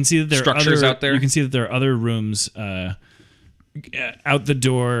 Yeah, you can see that there structures are other, out there. You can see that there are other rooms out the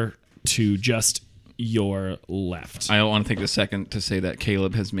door to just your left. I want to take a second to say that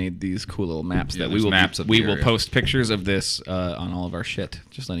Caleb has made these cool little maps Yeah, that we there's will maps of we the will area. post pictures of this on all of our shit.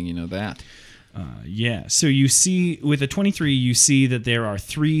 Just letting you know that. Yeah. So you see, with a 23, you see that there are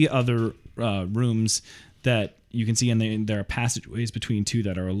 3 other rooms that you can see, and there are passageways between 2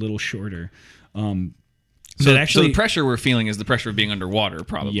 that are a little shorter. So, that actually, so the pressure we're feeling is the pressure of being underwater,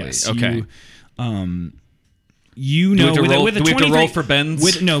 probably. yes. Okay. You Do we know, have to with, roll- with a do we have to 23 roll for bends?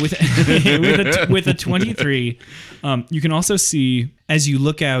 with with a 23, you can also see, as you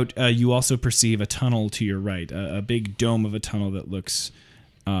look out, you also perceive a tunnel to your right, a big dome of a tunnel that looks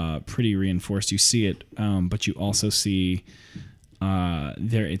pretty reinforced. You see it, but you also see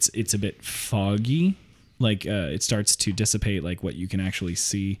there it's a bit foggy. Like it starts to dissipate, like what you can actually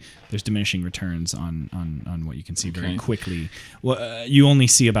see. There's diminishing returns on what you can see very Okay. quickly. Well, you only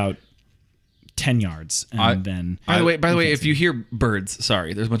see about 10 yards, and then By the way, if you hear birds,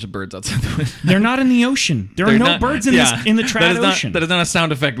 sorry, there's a bunch of birds outside the window. they're not in the ocean. There are They're no not- birds in yeah. in the That Trad is not- Ocean. that is not a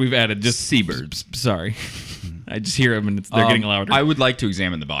sound effect we've added. Just seabirds. Sorry, I just hear them and they're getting louder. I would like to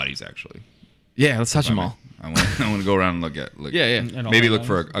examine the bodies, actually. Yeah, let's touch them all. I want to go around and look. Yeah, yeah. And all Maybe that look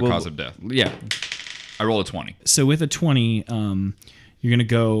for a Well, cause of death. Yeah. I roll a 20. So with a 20, You're gonna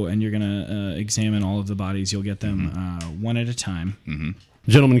go and you're gonna examine all of the bodies. You'll get them one at a time.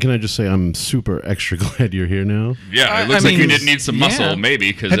 Gentlemen, can I just say I'm super extra glad you're here now? Yeah, it looks like you did need some muscle,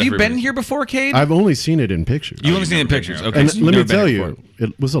 maybe. Cause Have you been here before, Cade? I've only seen it in pictures. You only seen it in pictures. Okay. And so you've let me never been tell here you, before.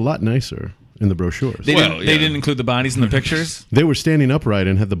 it was a lot nicer in the brochures. They, Well, didn't, yeah. they didn't include the bodies in the pictures. They were standing upright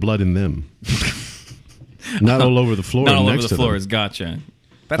and had the blood in them. Not all over the floor. Not all next over the to them. floors. Gotcha.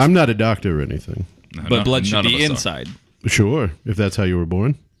 I'm not a doctor or anything. But blood should none of be us are. inside. Sure, if that's how you were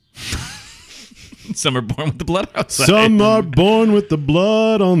born. Some are born with the blood outside. Some are born with the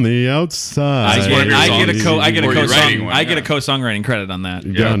blood on the outside. That's one of your I get a songs. co I get a Or you're writing co-song one, I get a yeah. co-songwriting credit on that.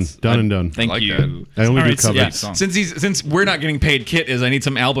 Done, it's- done and done. Thank like you. that. I only All do right, so- covers. Yeah, song. since we're not getting paid, Kit is. I need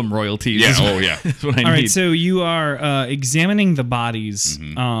some album royalties. Yeah, Is oh, yeah. That's what I All need. right, so you are examining the bodies,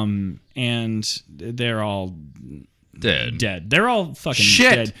 and they're all Dead. dead. They're all fucking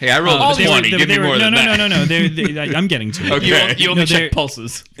Shit. dead. Hey, I rolled a they were- 20. they- Give they me were- more than that. No. I'm getting to it. Okay. you only No, they're- check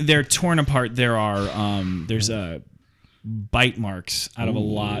pulses. They're torn apart. There are there's bite marks out of a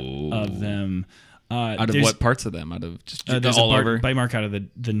lot of them. Out of There's- what parts of them? Out of just There's all a over. bite mark out of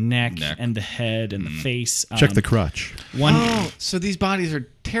the neck, Neck. and the head and the face. Check the crotch. one. Oh, so these bodies are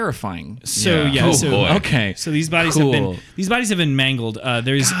terrifying. So Yeah. yeah, Oh, so boy. Okay. So these bodies Cool. have been mangled.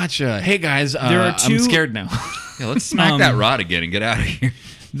 There's Gotcha. Hey guys, There are I'm two- scared now. Yeah, let's smack that rod again and get out of here.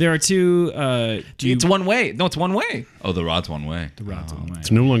 there are two. It's one way. No, it's one way. Oh, the rod's one way. rods on the way.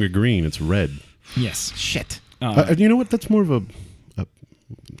 It's no longer green. It's red. Yes. Shit. You know what? That's more of a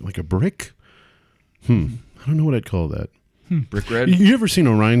like a brick. I don't know what I'd call that. Brick red? You ever seen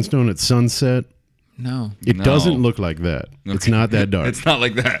a rhinestone at sunset? No. It No. doesn't look like that. It's not that dark. It's not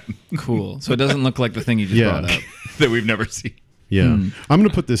like that. Cool. So it doesn't look like the thing you just Yeah. brought up. That we've never seen. Yeah. I'm going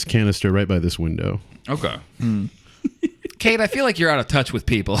to put this canister right by this window. Okay. Kate, I feel like you're out of touch with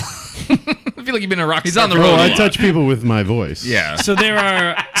people. I feel like you've been a rock. He's star on the for a road. Oh, a I lot. touch people with my voice. Yeah. So there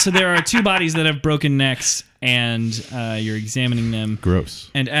are two bodies that have broken necks, and you're examining them. Gross.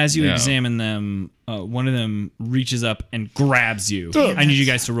 And as you Yeah. examine them, one of them reaches up and grabs you. I need you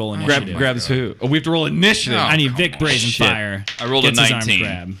guys to roll initiative. Grabs who? Oh, we have to roll initiative. No. I need Vic Brazen Shit. Fire. I rolled a Gets his arms 19.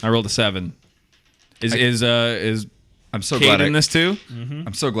 grabbed. I rolled a 7. Is I'm so Kate glad in this too?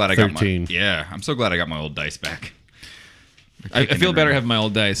 I'm so glad I got 13. I'm so glad I got my old dice back. I feel it better around. having my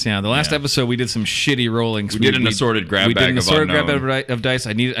old dice. Yeah, the last Yeah. episode we did some shitty rollings. We did an assorted grab We did bag an of assorted grab unknown. bag of dice.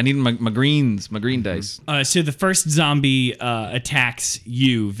 I needed my green dice. So the first zombie attacks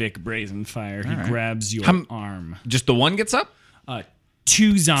you, Vic Brazen Fire. He grabs your arm. Just the one gets up.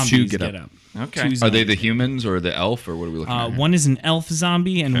 Two zombies get get up. up. Okay. Two Are they zombies. the humans or the elf or what are we looking at? here? One is an elf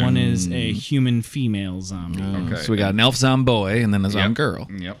zombie and one is a human female zombie. Okay. So we got an elf zom boy and then a zom Yep. girl.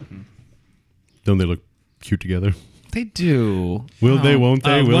 Yep. Don't they look cute together? They do. Will they, won't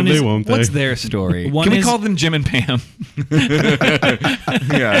they? Will one they, is- won't they? What's their story? One Can we is- call them Jim and Pam?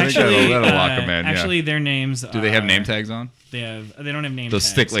 Yeah, I think that'll lock them in. Actually, Yeah. their names. Do they have name tags on? They don't have name They'll tags.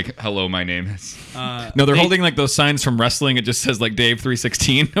 stick like "Hello, my name is." No, they're holding like those signs from wrestling. It just says like Dave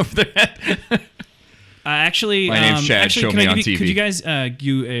 316 over their head. Actually, My name's Chad, Actually, show can me I on give you- TV. Could you guys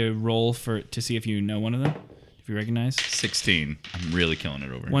do a roll to see if you know one of them? If you recognize 16. I'm really killing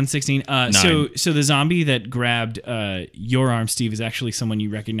it over. 116. So the zombie that grabbed your arm, Steve, is actually someone you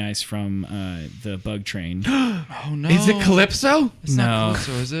recognize from the Bug Train. Oh no! Is it Calypso? No,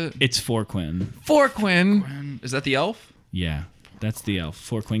 So is it? it's Forquin. Forquin. Is that the elf? Yeah, that's the elf.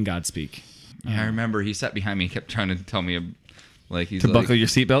 Forquin Godspeak. Yeah, I remember he sat behind me, kept trying to tell me, like he's To like, buckle your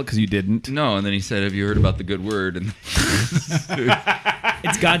seatbelt because you didn't. No, and then he said, "Have you heard about the good word?" And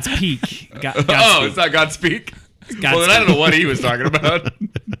It's God's Peak. oh, it's not Godspeak. Well, then I don't know what he was talking about.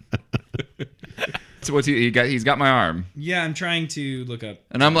 So what's he got? He's got my arm, Yeah, I'm trying to look up.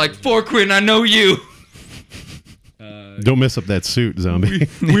 and I'm like, "Forquin, I know you. Don't mess up that suit, zombie.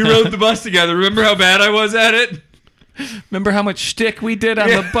 We rode the bus together. Remember how bad I was at it? Remember how much shtick we did on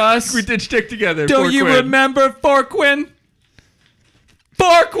the bus? We did stick together. Don't you Forquin. remember Forquin?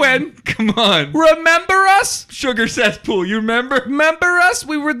 Forquin! Come on, Remember us? Sugar Cesspool. You remember? Remember us?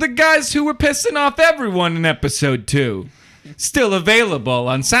 We were the guys who were pissing off everyone in episode 2. Still available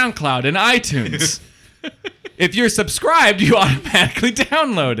on SoundCloud and iTunes. If you're subscribed, you automatically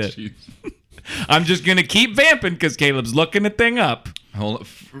download it. I'm just going to keep vamping because Caleb's looking the thing up. Hold,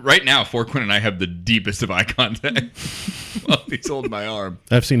 right now, Forquin and I have the deepest of eye contact. Well, he's holding my arm.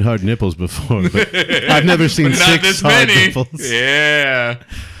 I've seen hard nipples before, but I've never seen Not 6 this hard many. nipples. Yeah.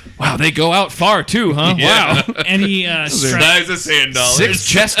 Wow, they go out far too, huh? Yeah. Wow. And he Size of sand dollars. 6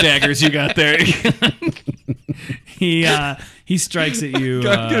 chest daggers you got there. he strikes at you.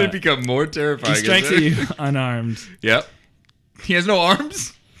 I'm gonna become more terrifying. he strikes isn't at it? you unarmed. Yep. He has no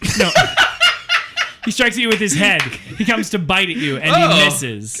arms. He strikes at you with his head. He comes to bite at you, and he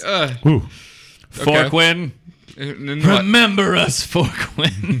misses. Ooh. Forkwin. Then what? Remember us,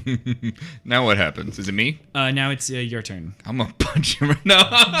 Forkwin. Now what happens? Is it me? Now it's your turn. I'm gonna punch him. No,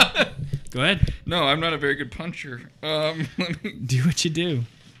 Go ahead. no, I'm not a very good puncher. Let me. Do what you do.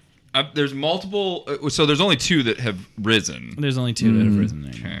 There's multiple. So there's only 2 that have risen. There's only 2 that have risen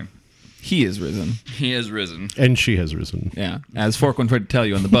there. Okay. He is risen. He has risen. And she has risen. Yeah. As Forkwin tried to tell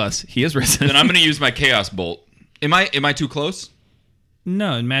you on the bus, he is risen. Then I'm gonna use my chaos bolt. Am I too close?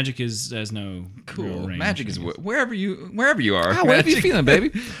 No, and magic has no real range. Magic is wherever you are. How are you feeling, baby?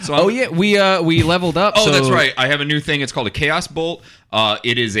 So Oh yeah, we leveled up. Oh, so that's right. I have a new thing. It's called a chaos bolt.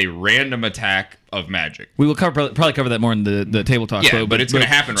 It is a random attack of magic. We will probably cover that more in the table talk. Yeah, though, but it's gonna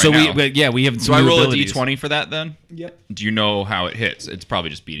happen right so now. we have. So Some I new roll abilities. a d20 for that then? Yep. Do you know how it hits? It's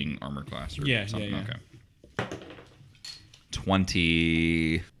probably just beating armor class or Yeah, something. yeah. Okay.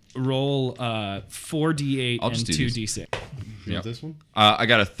 20. Roll 4d8 I'll and just do 2d6. Yep. This one? I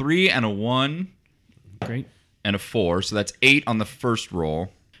got a 3 and a 1 Great. and a 4, so that's 8 on the first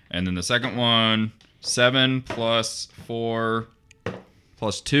roll. And then the second one, 7 plus 4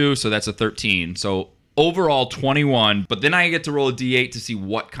 plus 2, so that's a 13. So overall 21, but then I get to roll a d8 to see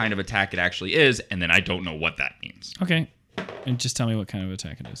what kind of attack it actually is, and then I don't know what that means. Okay. And just tell me what kind of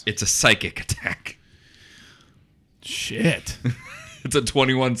attack it is. It's a psychic attack. Shit. It's a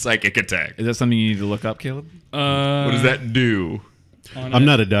 21 psychic attack. Is that something you need to look up, Caleb? What does that do? I'm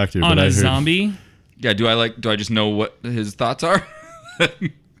not a doctor, On but I a heard. zombie? Yeah, do I just know what his thoughts are?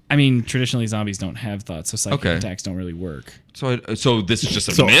 I mean, traditionally zombies don't have thoughts, so psychic Okay. attacks don't really work. So this is just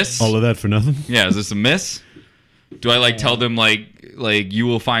a So, miss? all of that for nothing? Yeah, is this a miss? Do I tell them like you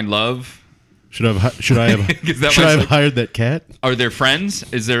will find love? Should I have Is that should my I have psych- hired that cat? Are there friends?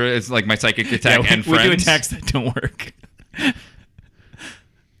 Is like my psychic attack and we friends? do attacks that don't work.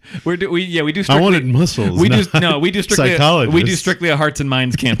 we do I strictly, wanted muscles. we not do strictly psychologists. we do strictly a hearts and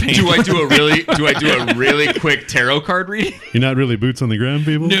minds campaign. Do I do a really quick tarot card reading? You're not really boots on the ground,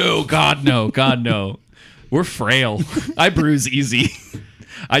 people. No, God no. We're frail. I bruise easy.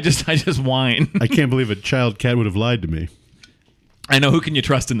 I just whine. I can't believe a child cat would have lied to me. I know, who can you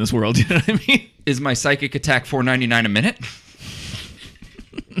trust in this world? You know what I mean? Is my psychic attack $4.99 a minute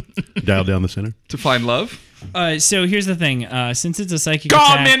Dial down the center. to find love? So here's the thing. Since it's a psychic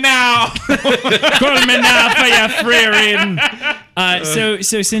Call attack... me now. Call me now for your free reading.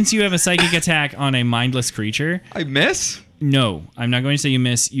 So since you have a psychic attack on a mindless creature, I miss? no, I'm not going to say you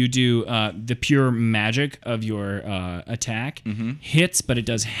miss. You do the pure magic of your attack hits, but it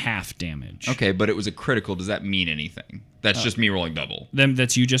does half damage. Okay, but it was a critical. Does that mean anything? That's just me rolling double. Then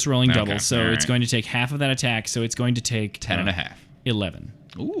that's you just rolling double. Okay, So all it's right. going to take half of that attack. So it's going to take 10 and a half. 11.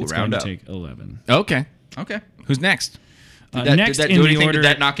 Ooh, It's round going up. to take 11. Okay. Okay. Who's next? Next did that in do the anything? order, Did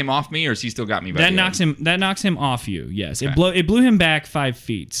that knock him off me, or has he still got me? By that the knocks end? him. That knocks him off you. Yes, Okay. it blew him back 5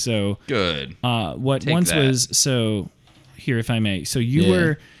 feet. So Good. what Take once that. was so here, if I may. So you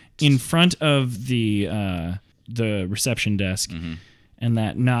were in front of the reception desk, and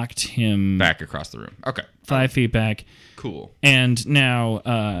that knocked him Back across the room. Okay. 5 feet back. Cool. And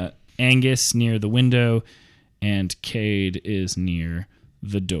now Angus near the window, and Cade is near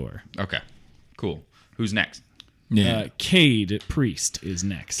the door. Okay. Cool. Who's next? Cade Priest is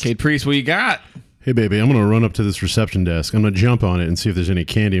next. Cade Priest, what you got? Hey, baby, I'm going to run up to this reception desk. I'm going to jump on it and see if there's any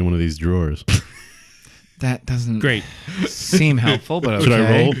candy in one of these drawers. That doesn't Great. seem helpful, but okay. Should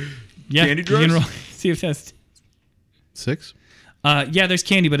I roll? Yeah, Candy you can drawers? roll. See if that's. 6? Yeah, there's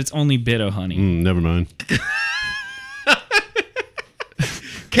candy, but it's only bit of honey. Never mind.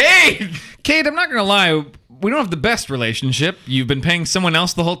 Cade! Cade, I'm not gonna lie. We don't have the best relationship. You've been paying someone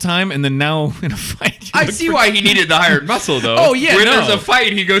else the whole time, and then now in a fight, you I look see for- why he needed the hired muscle, though. Oh, yeah, When no. there's a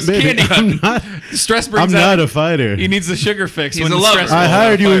fight, he goes Baby, candy. I'm not, stress I'm brings not out. a fighter. He needs the sugar fix. He's when a the lover. stress- I not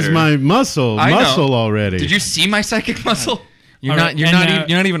hired a you as fighter. my muscle. I know. Muscle already. Did you see my psychic muscle? You're All not. right, You're and not. now-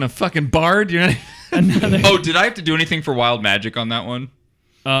 You're not even a fucking bard. You're not. Oh, did I have to do anything for wild magic on that one?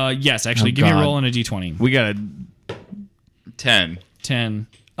 Yes, actually, Oh, give me a God. roll on a d20. We gotta. 10. 10.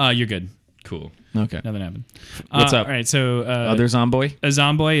 You're good. Cool. Okay. Nothing happened. What's up? All right, so Other zomboy a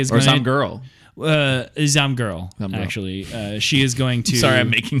zomboy is or going some girl. a zomgirl, Zomgirl. actually. She is going to. Sorry, I'm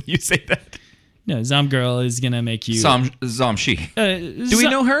making you say that. No, zomgirl is gonna make you. Zomshi. Do Do we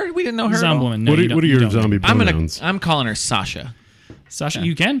know her? We didn't know her. at all. Zomwoman? No, What you are, don't- what are you your don't. zombie I'm pronouns? I'm calling her Sasha. Sasha,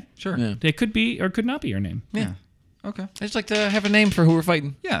 you can. Sure. Yeah. It could be or could not be your name. Yeah. Okay. I just like to have a name for who we're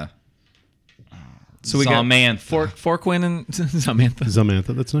fighting. Yeah. So we Zamantha. got Forquin and Zamantha.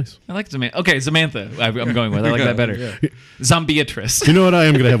 Zamantha, that's nice. I like Zamantha. Okay, Zamantha. I'm going with. I like that better. Zambeatrice. You know what? I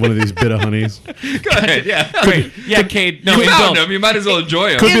am gonna have one of these bit of honeys. Go ahead. Yeah. Wait, yeah, Cade. No, You found indulge. him. You might as well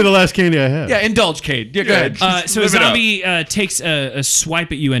enjoy him. Could be the last candy I have. Yeah, indulge, Cade. Yeah, go ahead. So a Live it up. zombie takes a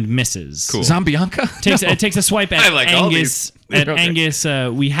swipe at you and misses. Cool. Zambianca? Takes a swipe at I like all Angus. these. At Okay. Angus,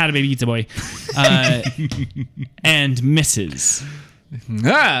 we had a baby pizza boy, and misses.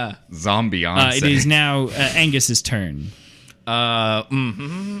 Ah. Zombie on It is now Angus's turn.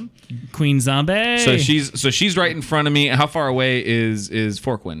 Queen Zombie. So she's right in front of me. How far away is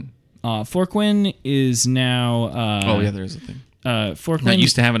Forquin? Forquin is now. Oh yeah, there's a thing. Forquin. Not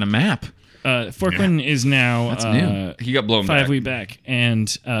used to having a map. Forquin is now. That's new. He got blown 5 back. feet back, and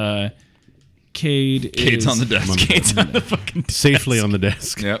Cade Kate's is on the desk. Kate's on the fucking. Safely on the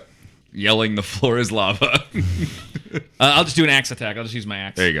desk. Yep. Yelling the floor is lava. I'll just do an axe attack. I'll just use my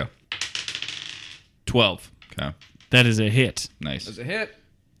axe. There you go. 12. Okay. That is a hit. Nice. That's a hit.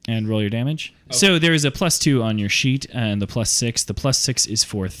 And roll your damage. So there is a +2 on your sheet, and the +6. The +6 is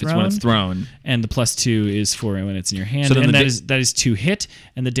for thrown. It's when it's thrown. And the +2 is for when it's in your hand. So then and the that is to hit,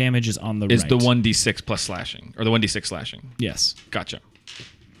 and the damage is on the Is right. the 1d6 plus slashing or the 1d6 slashing? Yes. Gotcha.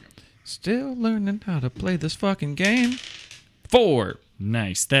 Still learning how to play this fucking game. 4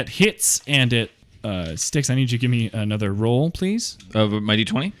 Nice. That hits, and it sticks. I need you to give me another roll, please. of my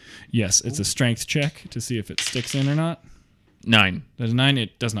d20. Yes, it's a strength check to see if it sticks in or not. 9. That's a 9.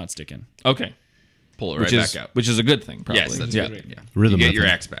 It does not stick in. Okay. Pull it Which right is back out. which is a good thing, probably. Yes, that's yeah. good. Yeah. Rhythm you get your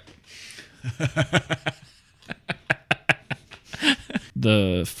method. axe back.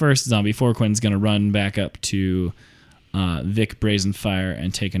 The first zombie, Forquin's going to run back up to Vic Brazenfire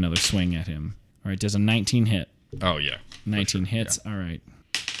and take another swing at him. All right, does a 19 hit. Oh yeah. 19 hits. All right.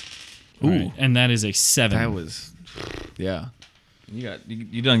 All right. And that is a 7. That was yeah.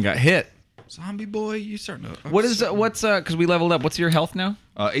 You done got hit. Zombie boy, you starting to. What is what's because we leveled up. What's your health now?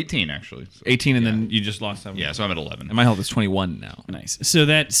 18 actually. So, 18 and then you just lost 7. yeah, so I'm at 11. And my health is 21 now. Nice. So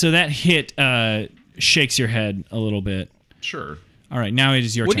that hit shakes your head a little bit. Sure. All right, now it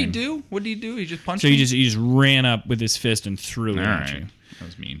is your What turn. did he do? What did he do? He just punched So me? he just ran up with his fist and threw it All at right. you. That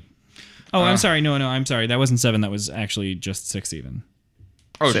was mean. Oh, I'm sorry. No, I'm sorry. That wasn't 7. That was actually just 6 even.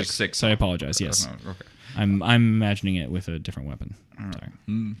 Oh, it's just 6. So I apologize. Yes. Oh, okay. I'm imagining it with a different weapon.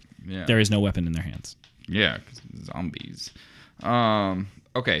 Sorry. Yeah. There is no weapon in their hands. Yeah, 'cause zombies.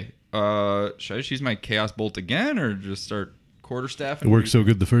 Okay. Should I just use my Chaos Bolt again or just start quarterstaff? It worked so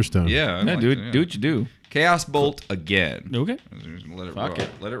good the first time. Yeah. I Yeah, like do it, it. Do what you do. Chaos Bolt again. Okay. Let it Fuck ride.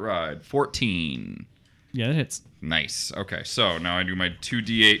 Let it ride. 14. Yeah, that hits. Nice. Okay, so now I do my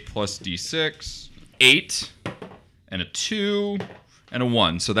 2d8 plus d6. 8 and a 2 and a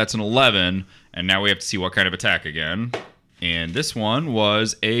 1. So that's an 11. And now we have to see what kind of attack again. And this one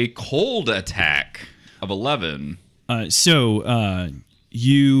was a cold attack of 11.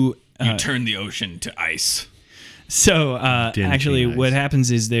 You Turn the ocean to ice. So actually, ice. what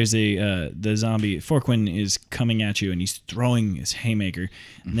happens is there's the zombie Forquin is coming at you, and he's throwing his haymaker,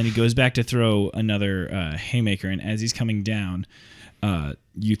 and then he goes back to throw another haymaker, and as he's coming down,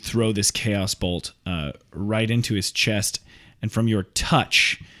 you throw this chaos bolt right into his chest, and from your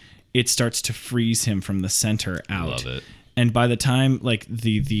touch, it starts to freeze him from the center out. Love it. And by the time like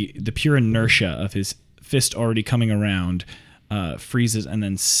the pure inertia of his fist already coming around. Freezes and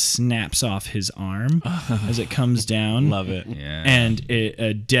then snaps off his arm as it comes down. Love it. Yeah. And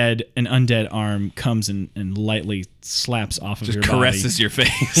an undead arm comes and lightly slaps off of Just your caresses your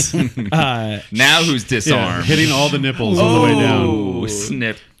face. Now who's disarmed? Hitting all the nipples on the way down. Oh,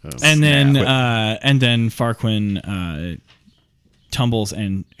 snip. body. And then Farquin tumbles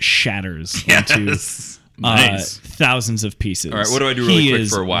and shatters into Nice. thousands of pieces. All right, what do I do really He quick is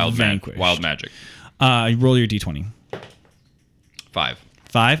for wild vanquished. magic? Roll your d20. 5.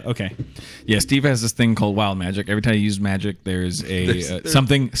 5? Okay. Yeah, Steve has this thing called wild magic. Every time you use magic, there's a There's-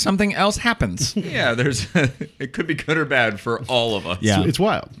 something else happens. Yeah, there's it could be good or bad for all of us. Yeah. It's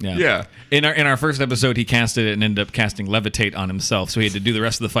wild. Yeah. Yeah. In our first episode, he casted it and ended up casting levitate on himself, so he had to do the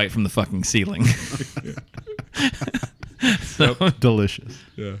rest of the fight from the fucking ceiling. Delicious.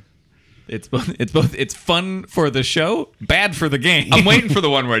 It's fun for the show, bad for the game. I'm waiting for the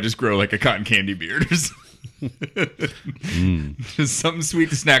one where I just grow like a cotton candy beard. Just something sweet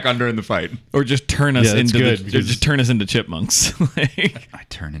to snack on during the fight. or just turn us Yeah, that's into good, or because- just turn us into chipmunks. Like, I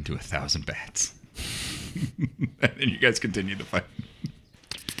turn into 1,000 bats. And then you guys continue to fight.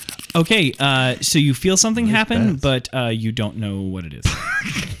 Okay, so you feel something happen, bats. but you don't know what it is.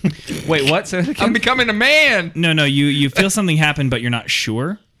 wait, what? Say that again? I'm becoming a man. No, you feel something happen, but you're not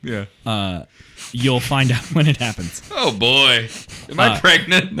sure. Yeah. You'll find out when it happens. Oh boy, am I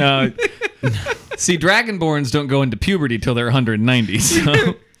pregnant? No. See, Dragonborns don't go into puberty till they're 190.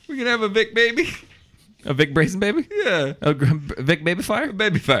 So We can have a Vic baby. a Vic Brazen baby? Yeah, A Vic Baby Fire?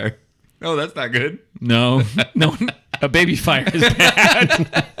 baby fire. Oh, that's not good. No. No. A baby fire is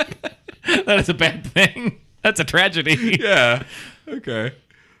bad. That is a bad thing. That's a tragedy. Yeah. Okay.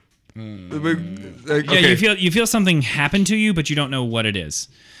 Yeah, you feel something happen to you, but you don't know what it is.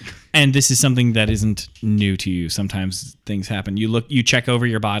 And this is something that isn't new to you. Sometimes things happen. You check over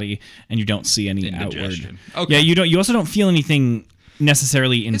your body, and you don't see any outward. Indigestion. Okay. Yeah, you don't. You also don't feel anything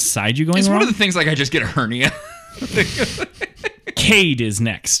necessarily inside you going It's wrong. one of the things like I just get a hernia. Cade is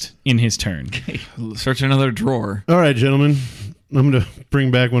next in his turn. Search another drawer. All right, gentlemen. I'm going to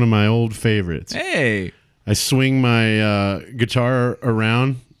bring back one of my old favorites. Hey. I swing my guitar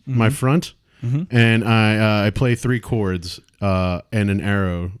around my front, and I play 3 chords, and an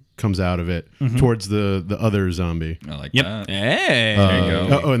arrow comes out of it towards the other zombie. I like Yep. that. Hey. There you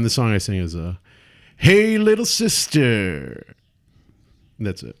go. Oh, and the song I sing is "Hey Little Sister."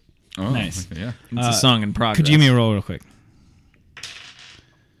 That's it. Oh, Nice. okay, yeah. It's a song in progress. Could you give me a roll real quick?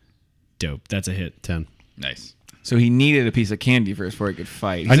 Dope. That's a hit. 10. Nice. So he needed a piece of candy first before he could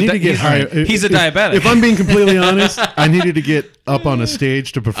fight. I need to get he's, higher. He's a diabetic. If I'm being completely honest, I needed to get up on a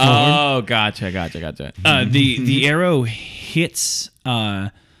stage to perform. Oh, gotcha. The arrow hits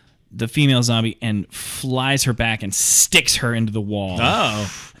the female zombie and flies her back and sticks her into the wall.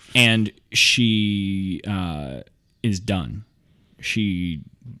 Oh. And she is done. She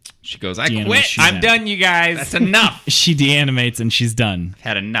goes, I Deanna, quit. she's I'm out. done, you guys. That's enough. She deanimates and she's done.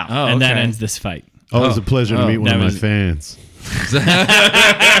 Had enough. Oh, And that okay. ends this fight. Always a pleasure to meet one that of my was- fans.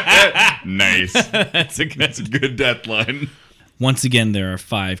 Nice. That's a good death line. Once again, there are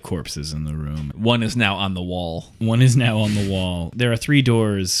 5 corpses in the room. One is now on the wall. One is now on the wall. There are 3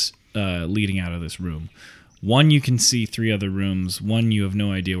 doors leading out of this room. One, you can see 3 other rooms. One, you have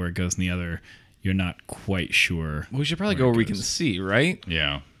no idea where it goes, and the other, you're not quite sure. We should probably go where we can see, right?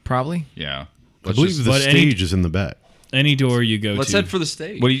 Yeah. Probably. Yeah. I believe the but any- stage is in the back. Any door you go Let's to. head for the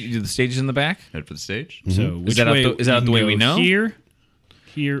stage. What do you do? The stage is in the back? Head for the stage? So which that out way, the- is that you out the can way go we know?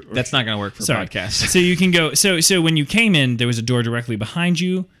 Here, or That's not going to work for sorry. podcasts. So you can go. So when you came in, there was a door directly behind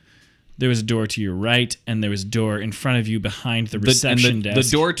you. There was a door to your right, and there was a door in front of you behind the reception the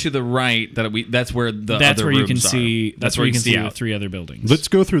desk. door to the right that's where the That's other where you can rooms are. see. That's where you can see the out. 3 other buildings. Let's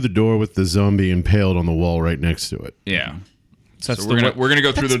go through the door with the zombie impaled on the wall right next to it. Yeah. So that's So we're gonna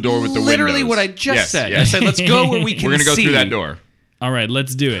go through the door with the literally windows. what I just Yes, said. yes. I said, let's go where we can We're gonna go see. through that door. All right,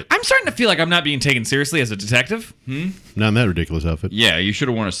 let's do it. I'm starting to feel like I'm not being taken seriously as a detective. Not in that ridiculous outfit. Yeah, you should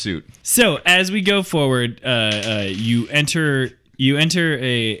have worn a suit. So as we go forward, you enter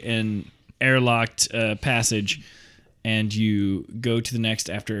an airlocked passage, and you go to the next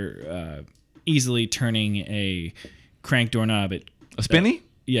after easily turning a crank doorknob. A spinny?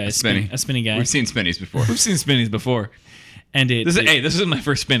 Yeah, a Spinny. a spinny guy. We've seen spinnies before. We've seen spinnies before. And it, This is, it- hey, this is my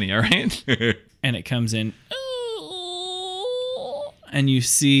first spinny, all right? and it comes in, and you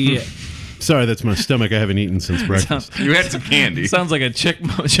see Sorry, that's my stomach. I haven't eaten since breakfast. You had some candy. Sounds like a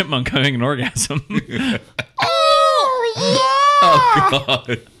chipmunk having an orgasm. Oh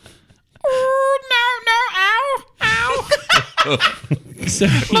God.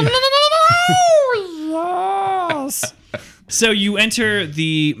 so you enter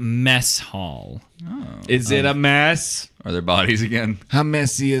the mess hall. Is it a mess? Are there bodies again? How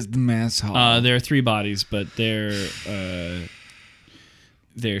messy is the mess hall? There are 3 bodies, but they're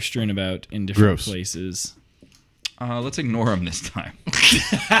strewn about in different Gross. places. Let's ignore them this time.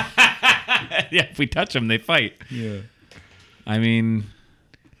 yeah, if we touch them, they fight. Yeah. I mean,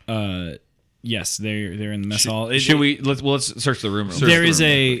 Yes, they're in the mess hall. should we? Let's search the room. real quick. There the is room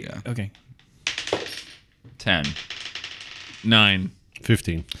a real quick, yeah. okay. 10. 9.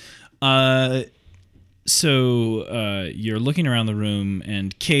 15. So you're looking around the room,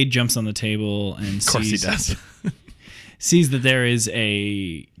 and Cade jumps on the table and Of course he does. sees that there is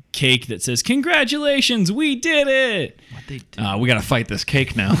a cake that says, "Congratulations, we did it!" We gotta fight this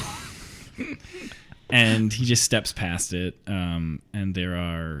cake now. And he just steps past it, and there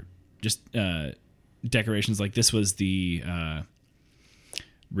are just decorations like this was the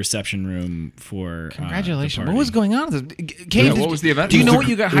reception room for Congratulations! the What party. was going on? Cade, Yeah, what was the event? Do you It know was what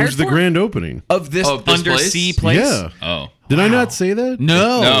you got It hired was the for? grand opening. Of this, Of this undersea place? place? Yeah. Oh. Did I not say that?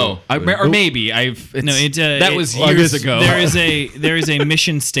 No, No. or maybe I've. No, that was well, I years guess- ago. There is a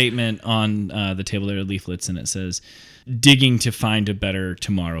mission statement on the table. There are leaflets, and it says, "Digging to find a better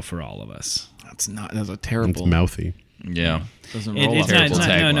tomorrow for all of us." That's not. That's a It's terrible. mouthy. Yeah. Doesn't It- roll it's off. not. It's not.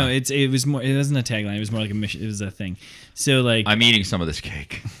 Terrible No. tagline. It was more. It wasn't a tagline. It was more like a mission. It was a thing. So like, I'm eating some of this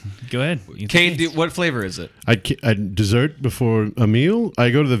cake. go ahead. Eat the Cade, cake. what flavor is it? I dessert before a meal. I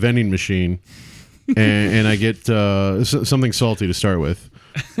go to the vending machine, and I get something salty to start with.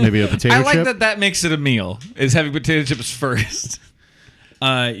 Maybe a potato I like chip. that makes it a meal. Is having potato chips first.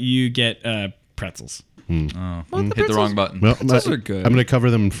 You get pretzels. Hit the wrong button. Well, Those are good. I'm going to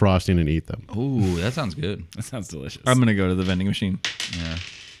cover them in frosting and eat them. Ooh, that sounds good. That sounds delicious. I'm gonna go to the vending machine. Yeah.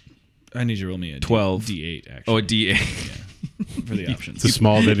 I need you to roll me a 12. D8 actually. Oh, a D8. For the options. It's a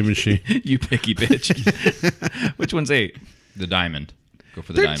small vending machine. You picky bitch. Which one's 8? The diamond. Go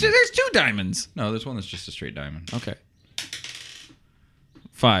for the diamond. There's 2 diamonds. No, this one is just a straight diamond. Okay.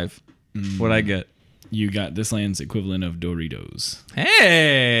 5. What'd I get? You got this land's equivalent of Doritos.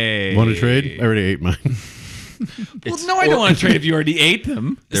 Hey. Want to trade? I already ate mine. Well, no, I don't want to trade if you already ate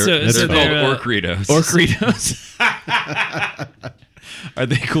them. They're, So- they're so called they're, Orcritos. Orcritos. Are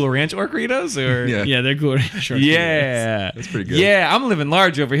they Cool Ranch Orcritos or? Yeah. Yeah, they're cool. Sure. Yeah. That's pretty good. Yeah, I'm living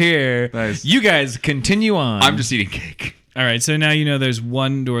large over here. Nice. You guys continue on. I'm just eating cake. All right. So now you know there's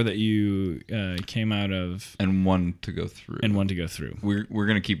one door that you came out of And one to go through. and one to go through. We're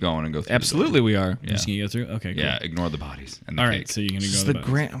gonna keep going and go through. Absolutely, we are. Yeah. Just gonna go through. Okay. Cool. Yeah. Ignore the bodies and the All cake. right. So you're gonna This is go. the To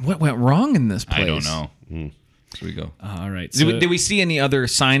grand. What went wrong in this place? I don't know. So we go. All right. Did we see any other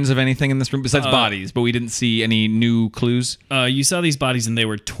signs of anything in this room besides bodies? But we didn't see any new clues. You saw these bodies and they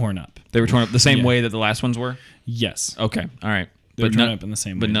were torn up. They were torn up the same Yeah. way that the last ones were. Yes. Okay, all right. They were But torn none- up in the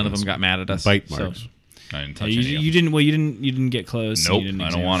same way. But none of as them got mad at us. Bite so- marks. I didn't Yeah, touch you, any. you didn't. Well, you didn't get close. so Nope, you didn't I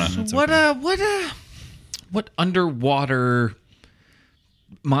don't examine wanna. them. That's What underwater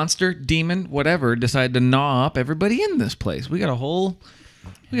monster, demon, whatever decided to gnaw up everybody in this place? We got a whole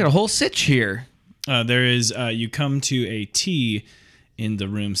sitch here. There is. You come to a T in the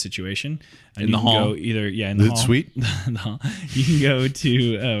room situation. And In you the can hall? Go either in the Is it hall. sweet? The hall. You can go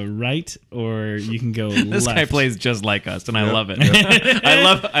to right or you can go This left. guy plays just like us, and I love it.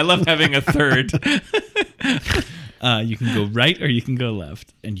 I love having a third. You can go right or you can go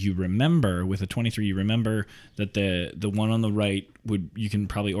left, and you remember with a 23. You remember that the one on the right you can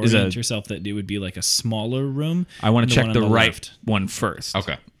probably orient yourself that it would be like a smaller room. I want and to check one the on the right left. one first.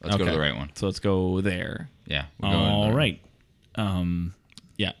 Okay, let's go to the right one. So let's go there. Yeah. we're going All there. right.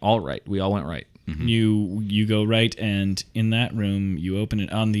 Yeah, all right. We all went right. You go right, and in that room you open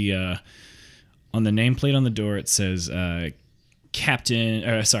it on the nameplate on the door. It says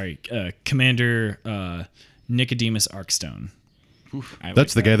Commander Nicodemus Arkstone.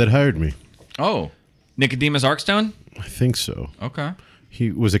 That's the guy that hired me. Oh. Nicodemus Arkstone? I think so. Okay.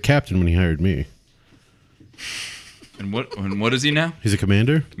 He was a captain when he hired me. And what is he now? He's a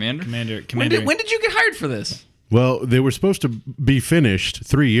commander? Commander? Commander. When did you get hired for this? Well, they were supposed to be finished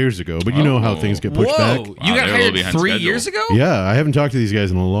 3 years ago, but you know how things get pushed back. You Wow, got they're a little hired behind 3 schedule. years ago? Yeah, I haven't talked to these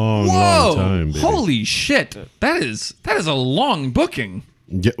guys in a long, long time. Baby. Holy shit. That is a long booking.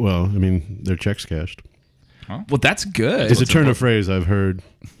 Yeah, well, I mean, their checks cashed. Well, that's good. It's a turn of phrase I've heard.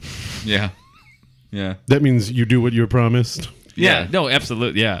 Yeah. Yeah. That means you do what you're promised. yeah, no,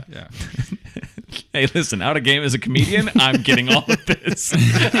 absolutely. Yeah. Yeah. Hey, listen, out of game as a comedian, I'm getting all of this.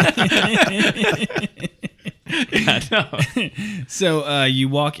 Yeah, no. So you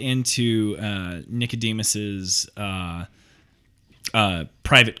walk into Nicodemus's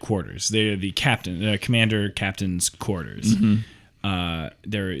private quarters. They're the captain's quarters.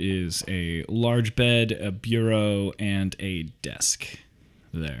 There is a large bed, a bureau, and a desk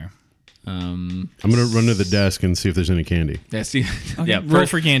there. I'm going to run to the desk and see if there's any candy. Yeah, see, roll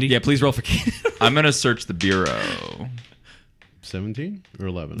for candy. Yeah, please roll for candy. I'm going to search the bureau. 17 or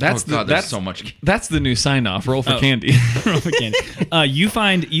 11? That's God, the, there's that's so much. That's the new sign off. Roll for candy. Roll for candy. You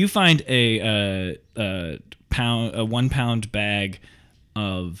find a 1 pound bag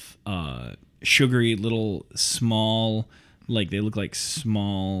of sugary little small, like they look like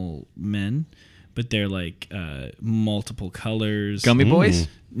small men, but they're like multiple colors. Gummy boys.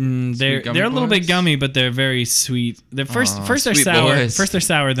 They're gummy a little bit boys? gummy, but they're very sweet. They're first they're sweet sour. boys. First they're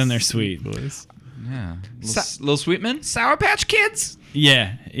sour, then they're sweet. Yeah. Little sweet men? Sour Patch Kids.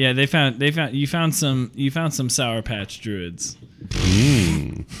 Yeah. You found some Sour Patch Druids.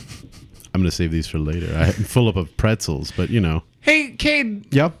 I'm going to save these for later. I'm full up of pretzels, but you know. Hey,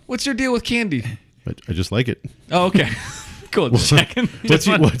 Cade. Yep. What's your deal with candy? I just like it. Oh, okay. Cool. Just checking.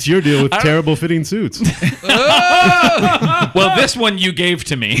 What's your deal with terrible fitting suits? Well, this one you gave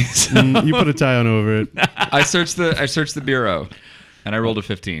to me. so- You put a tie on over it. I searched the bureau, and I rolled a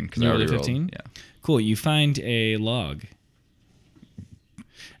 15 because I You rolled already a 15? Yeah. Cool. You find a log.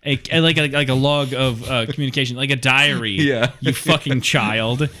 like a log of communication, like a diary. Yeah. You fucking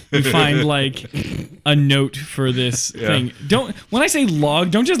child. You find like a note for this thing. When I say log,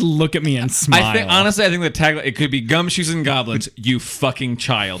 don't just look at me and smile. I think the tagline, it could be Gumshoes and Goblins, you fucking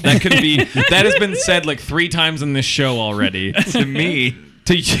child. That could be, that has been said like 3 times in this show already. To me.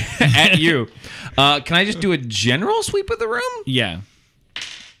 At you. Can I just do a general sweep of the room? Yeah.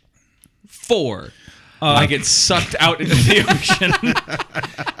 4. I get sucked out into the ocean.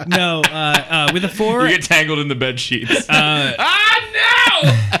 No, with a 4. You get tangled in the bed sheets. No!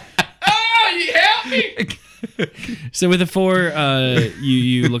 Oh, you help me! So with a 4,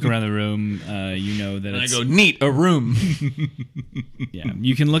 you look around the room. You know that And I it's. go, neat, a room. Yeah,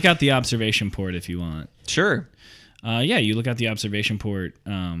 you can look out the observation port if you want. Sure. Yeah, you look out the observation port.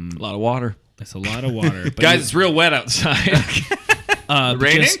 A lot of water. That's a lot of water. But Guys, it's real wet outside. but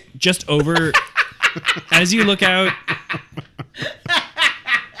raining? Just over. As you look out,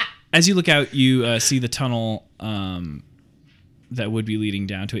 you see the tunnel that would be leading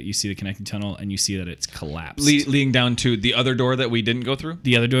down to it. You see the connecting tunnel, and you see that it's collapsed. Leading down to the other door that we didn't go through?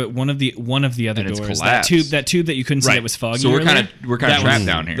 The other door, one of the other And it's doors. collapsed. That tube that you couldn't see Right. that was foggy. So we're earlier, kind of trapped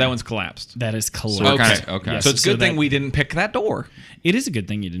down here. That one's collapsed. that is collapsed. So we're kinda- okay. Yes, So it's a good thing that- we didn't pick that door. It is a good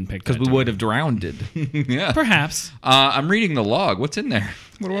thing you didn't pick Because that we door. would have drowned it. Yeah. Perhaps. I'm reading the log. What's in there?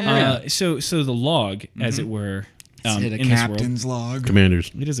 What do I read? So the log, as it were, in this world, log? Commanders.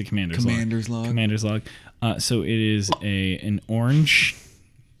 it is a commander's log. Commander's log. So it is an orange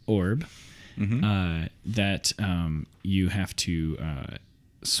orb that you have to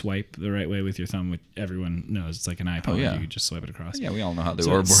swipe the right way with your thumb. Which everyone knows it's like an iPod. yeah. You just swipe it across. Yeah, we all know how the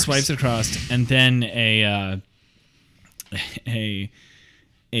So orb it works. swipes it across, and then a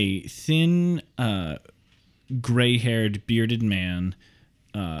thin, gray-haired, bearded man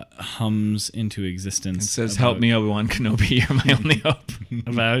hums into existence. It says, help me, Obi-Wan Kenobi, you're my only hope.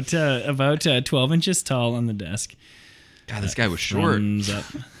 About 12 inches tall on the desk. God, this guy was short. Runs up.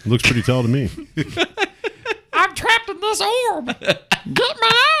 Looks pretty tall to me. I'm trapped in this orb. Get me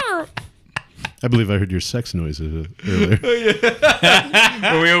out. I believe I heard your sex noises earlier.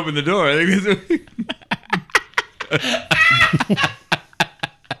 When we opened the door, I think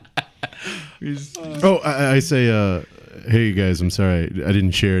Oh, I say, hey you guys, I'm sorry, I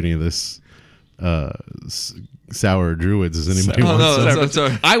didn't share any of this sour druids. Does anybody Oh, want no, some? that's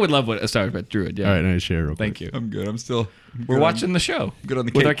sorry. I would love what a Star Wars Druid, yeah. All right, I share real quick. Thank you. I'm good. I'm still. We're watching the show. Good on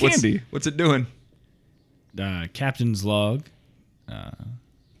the with cake. our candy. What's it doing? Captain's log.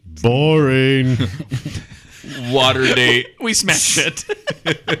 Boring. Water date. We smashed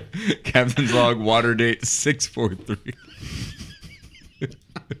it. Captain's log. Water date 643.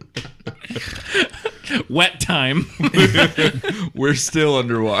 Wet time. We're still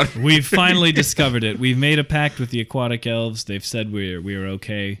underwater. We've finally discovered it. We've made a pact with the aquatic elves. They've said we're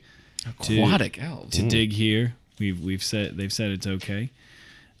okay elves. to dig here. They've said it's okay.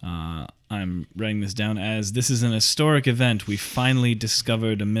 I'm writing this down as this is an historic event. We finally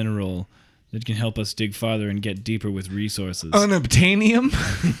discovered a mineral that can help us dig farther and get deeper with resources. Unobtainium?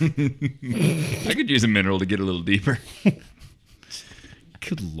 I could use a mineral to get a little deeper.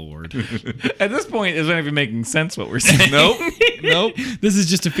 Good lord. At this point, it's not even making sense what we're saying. Nope. This is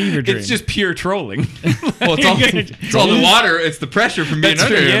just a fever dream. It's just pure trolling. Well, it's all the water. It's the pressure from being That's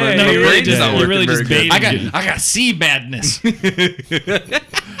under true, here. yeah, My no, you're brain's really just- not you're working really very just good. baiting. I got sea madness.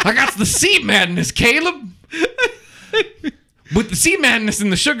 I got the sea madness, Caleb. With the sea madness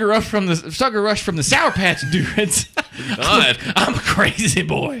and the sugar rush from the Sour Patch Dudes. God. I'm a crazy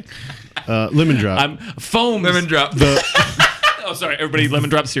boy. Lemon drop. I'm foam. Lemon drop. Oh, sorry, everybody. Lemon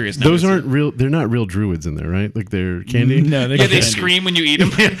drop serious. Now. Those aren't real. They're not real druids in there, right? Like they're candy. No, Yeah, they can't. scream when you eat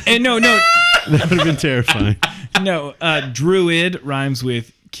them. And no, That would have been terrifying. no. Druid rhymes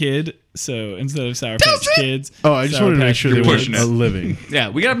with kid, so instead of Sour Patch Kids. Oh, I just Sour wanted to make Patch sure they Druids. were a living. Yeah,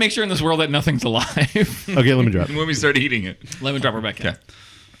 we gotta make sure in this world that nothing's alive. Okay, lemon drop. When we start eating it. Lemon drop Rebecca. Okay.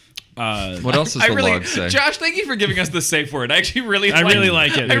 What else is I the really, log say? Josh, thank you for giving us the safe word. I actually really, I really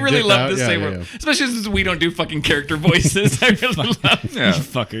like it. I really Dip love out? this Yeah, safe yeah, word, yeah. especially since we don't do fucking character voices. I really love. Yeah.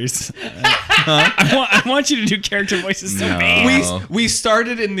 Fuckers. I want you to do character voices so No. bad. We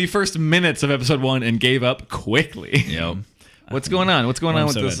started in the first minutes of episode 1 and gave up quickly. Yep. What's going on? What's going on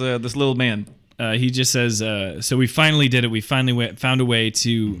with so this this little man? He just says, so we finally did it. We finally found a way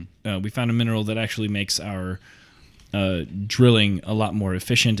to, we found a mineral that actually makes our drilling a lot more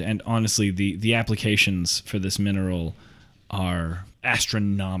efficient. And honestly, the applications for this mineral are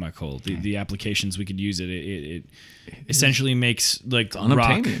astronomical. The applications we could use it essentially makes like rock,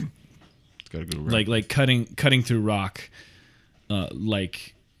 Unobtainium. It's got a good word. like cutting through rock,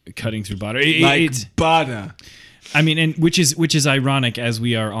 like cutting through butter. It's butter. I mean, and which is ironic as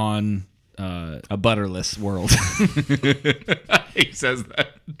we are on A butterless world. He says that.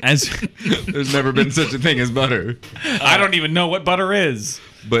 as There's never been such a thing as butter. I don't even know what butter is.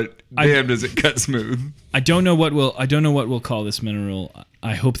 But damn, does it cut smooth. I don't know what we'll call this mineral.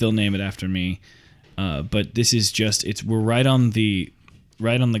 I hope they'll name it after me. But this is just we're right on the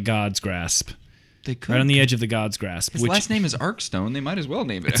God's grasp. They could. Right on the edge of the God's grasp. His last name is Arkstone. They might as well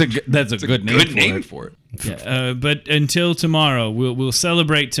name it. That's a good name. Good for name it. for it. Yeah, but until tomorrow, we'll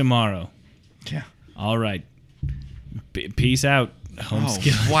celebrate tomorrow. Yeah. All right. Peace out. Home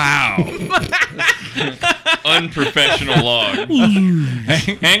skill. Wow. Unprofessional log.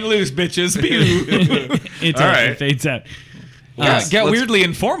 Hang loose, bitches. Pew. It's All out. right. It fades out. Get weirdly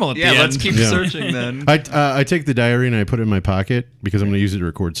informal at the end. Let's keep Yeah. searching then. I take the diary and I put it in my pocket because I'm going to use it to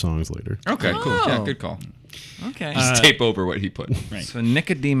record songs later. Okay, cool. Oh. Yeah, good call. Okay. Just tape over what he put. Right. So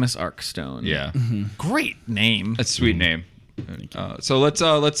Nicodemus Arkstone. Yeah. Great name. That's a sweet name. So let's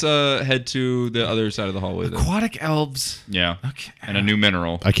head to the other side of the hallway then. Aquatic elves. Yeah. Okay. And a new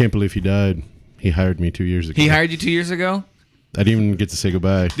mineral. I can't believe he died. He hired me 2 years ago. He hired you 2 years ago? I didn't even get to say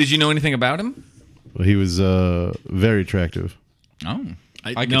goodbye. Did you know anything about him? Well, he was very attractive. Oh.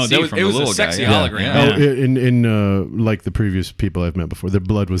 I no, can see that was- from it the was a little sexy guy. hologram. Yeah. Oh, in like the previous people I've met before, their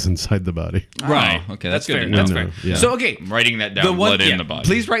blood was inside the body. Right. Okay, that's good fair. to know. That's No, fair. no, yeah. So okay, I'm writing that down. Blood in the body.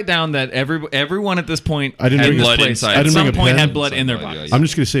 Please write down that everyone at this point I didn't had bring a- blood I inside. didn't At bring some a point pen. had blood in their Blood, bodies. yeah. I'm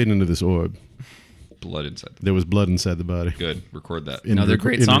just going to say it into this orb. Blood inside. There was blood inside the body. Good. Record that. In Another rec-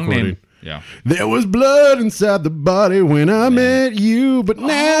 great in song name. recording. Yeah. There was blood inside the body when I met you, but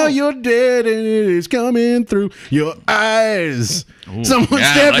now you're dead and it is coming through your eyes. Someone Yeah,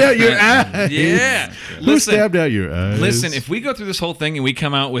 I stabbed like out your that. eyes. Yeah. Who Listen, stabbed out your eyes? listen. If we go through this whole thing and we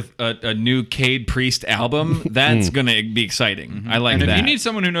come out with a new Cade Priest album, that's gonna be exciting. I like And if that. you need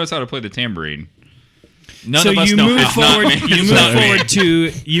someone who knows how to play the tambourine, None So of us you know move how. forward. You move Sorry. forward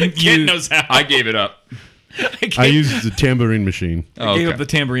to you. Kid You knows how. I gave it up. I used the tambourine machine. Oh, gave okay. up the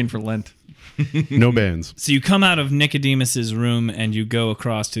tambourine for Lent. No bands. so you come out of Nicodemus's room and you go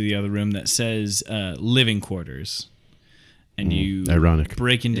across to the other room that says living quarters, and you Ironic.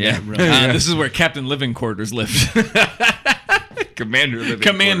 break into Yeah. that room. This is where Captain Living Quarters lived. Commander living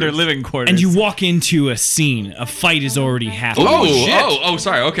Commander quarters. Living Quarters. And you walk into a scene. A fight is already happening. Oh, shit.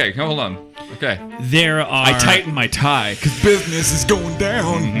 sorry. Okay, hold on. Okay. There are I tighten my tie because business is going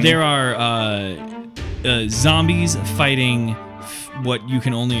down. there are zombies fighting what you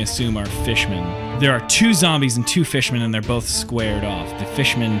can only assume are fishmen. There are 2 zombies and 2 fishmen, and they're both squared off. The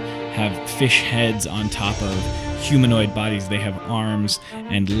fishmen have fish heads on top of humanoid bodies. They have arms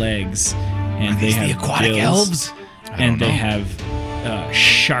and legs, and they have gills, and they have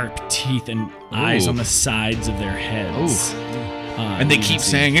sharp teeth and eyes on the sides of their heads. And they keep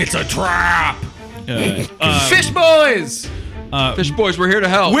saying it's a trap. Fish Fish boys, Fish boys, we're here to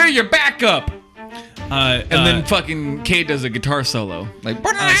help. we're your backup. and And then fucking Cade does a guitar solo. Like,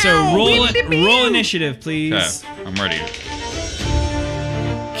 so roll initiative, please. Okay, I'm ready.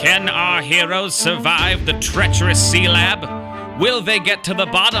 Can our heroes survive the treacherous sea lab? Will they get to the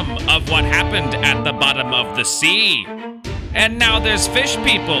bottom of what happened at the bottom of the sea? And now there's fish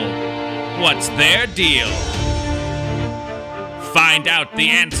people. What's their deal? Find out the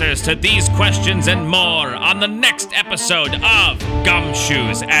answers to these questions and more on the next episode of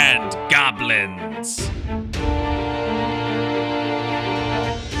Gumshoes and Goblins.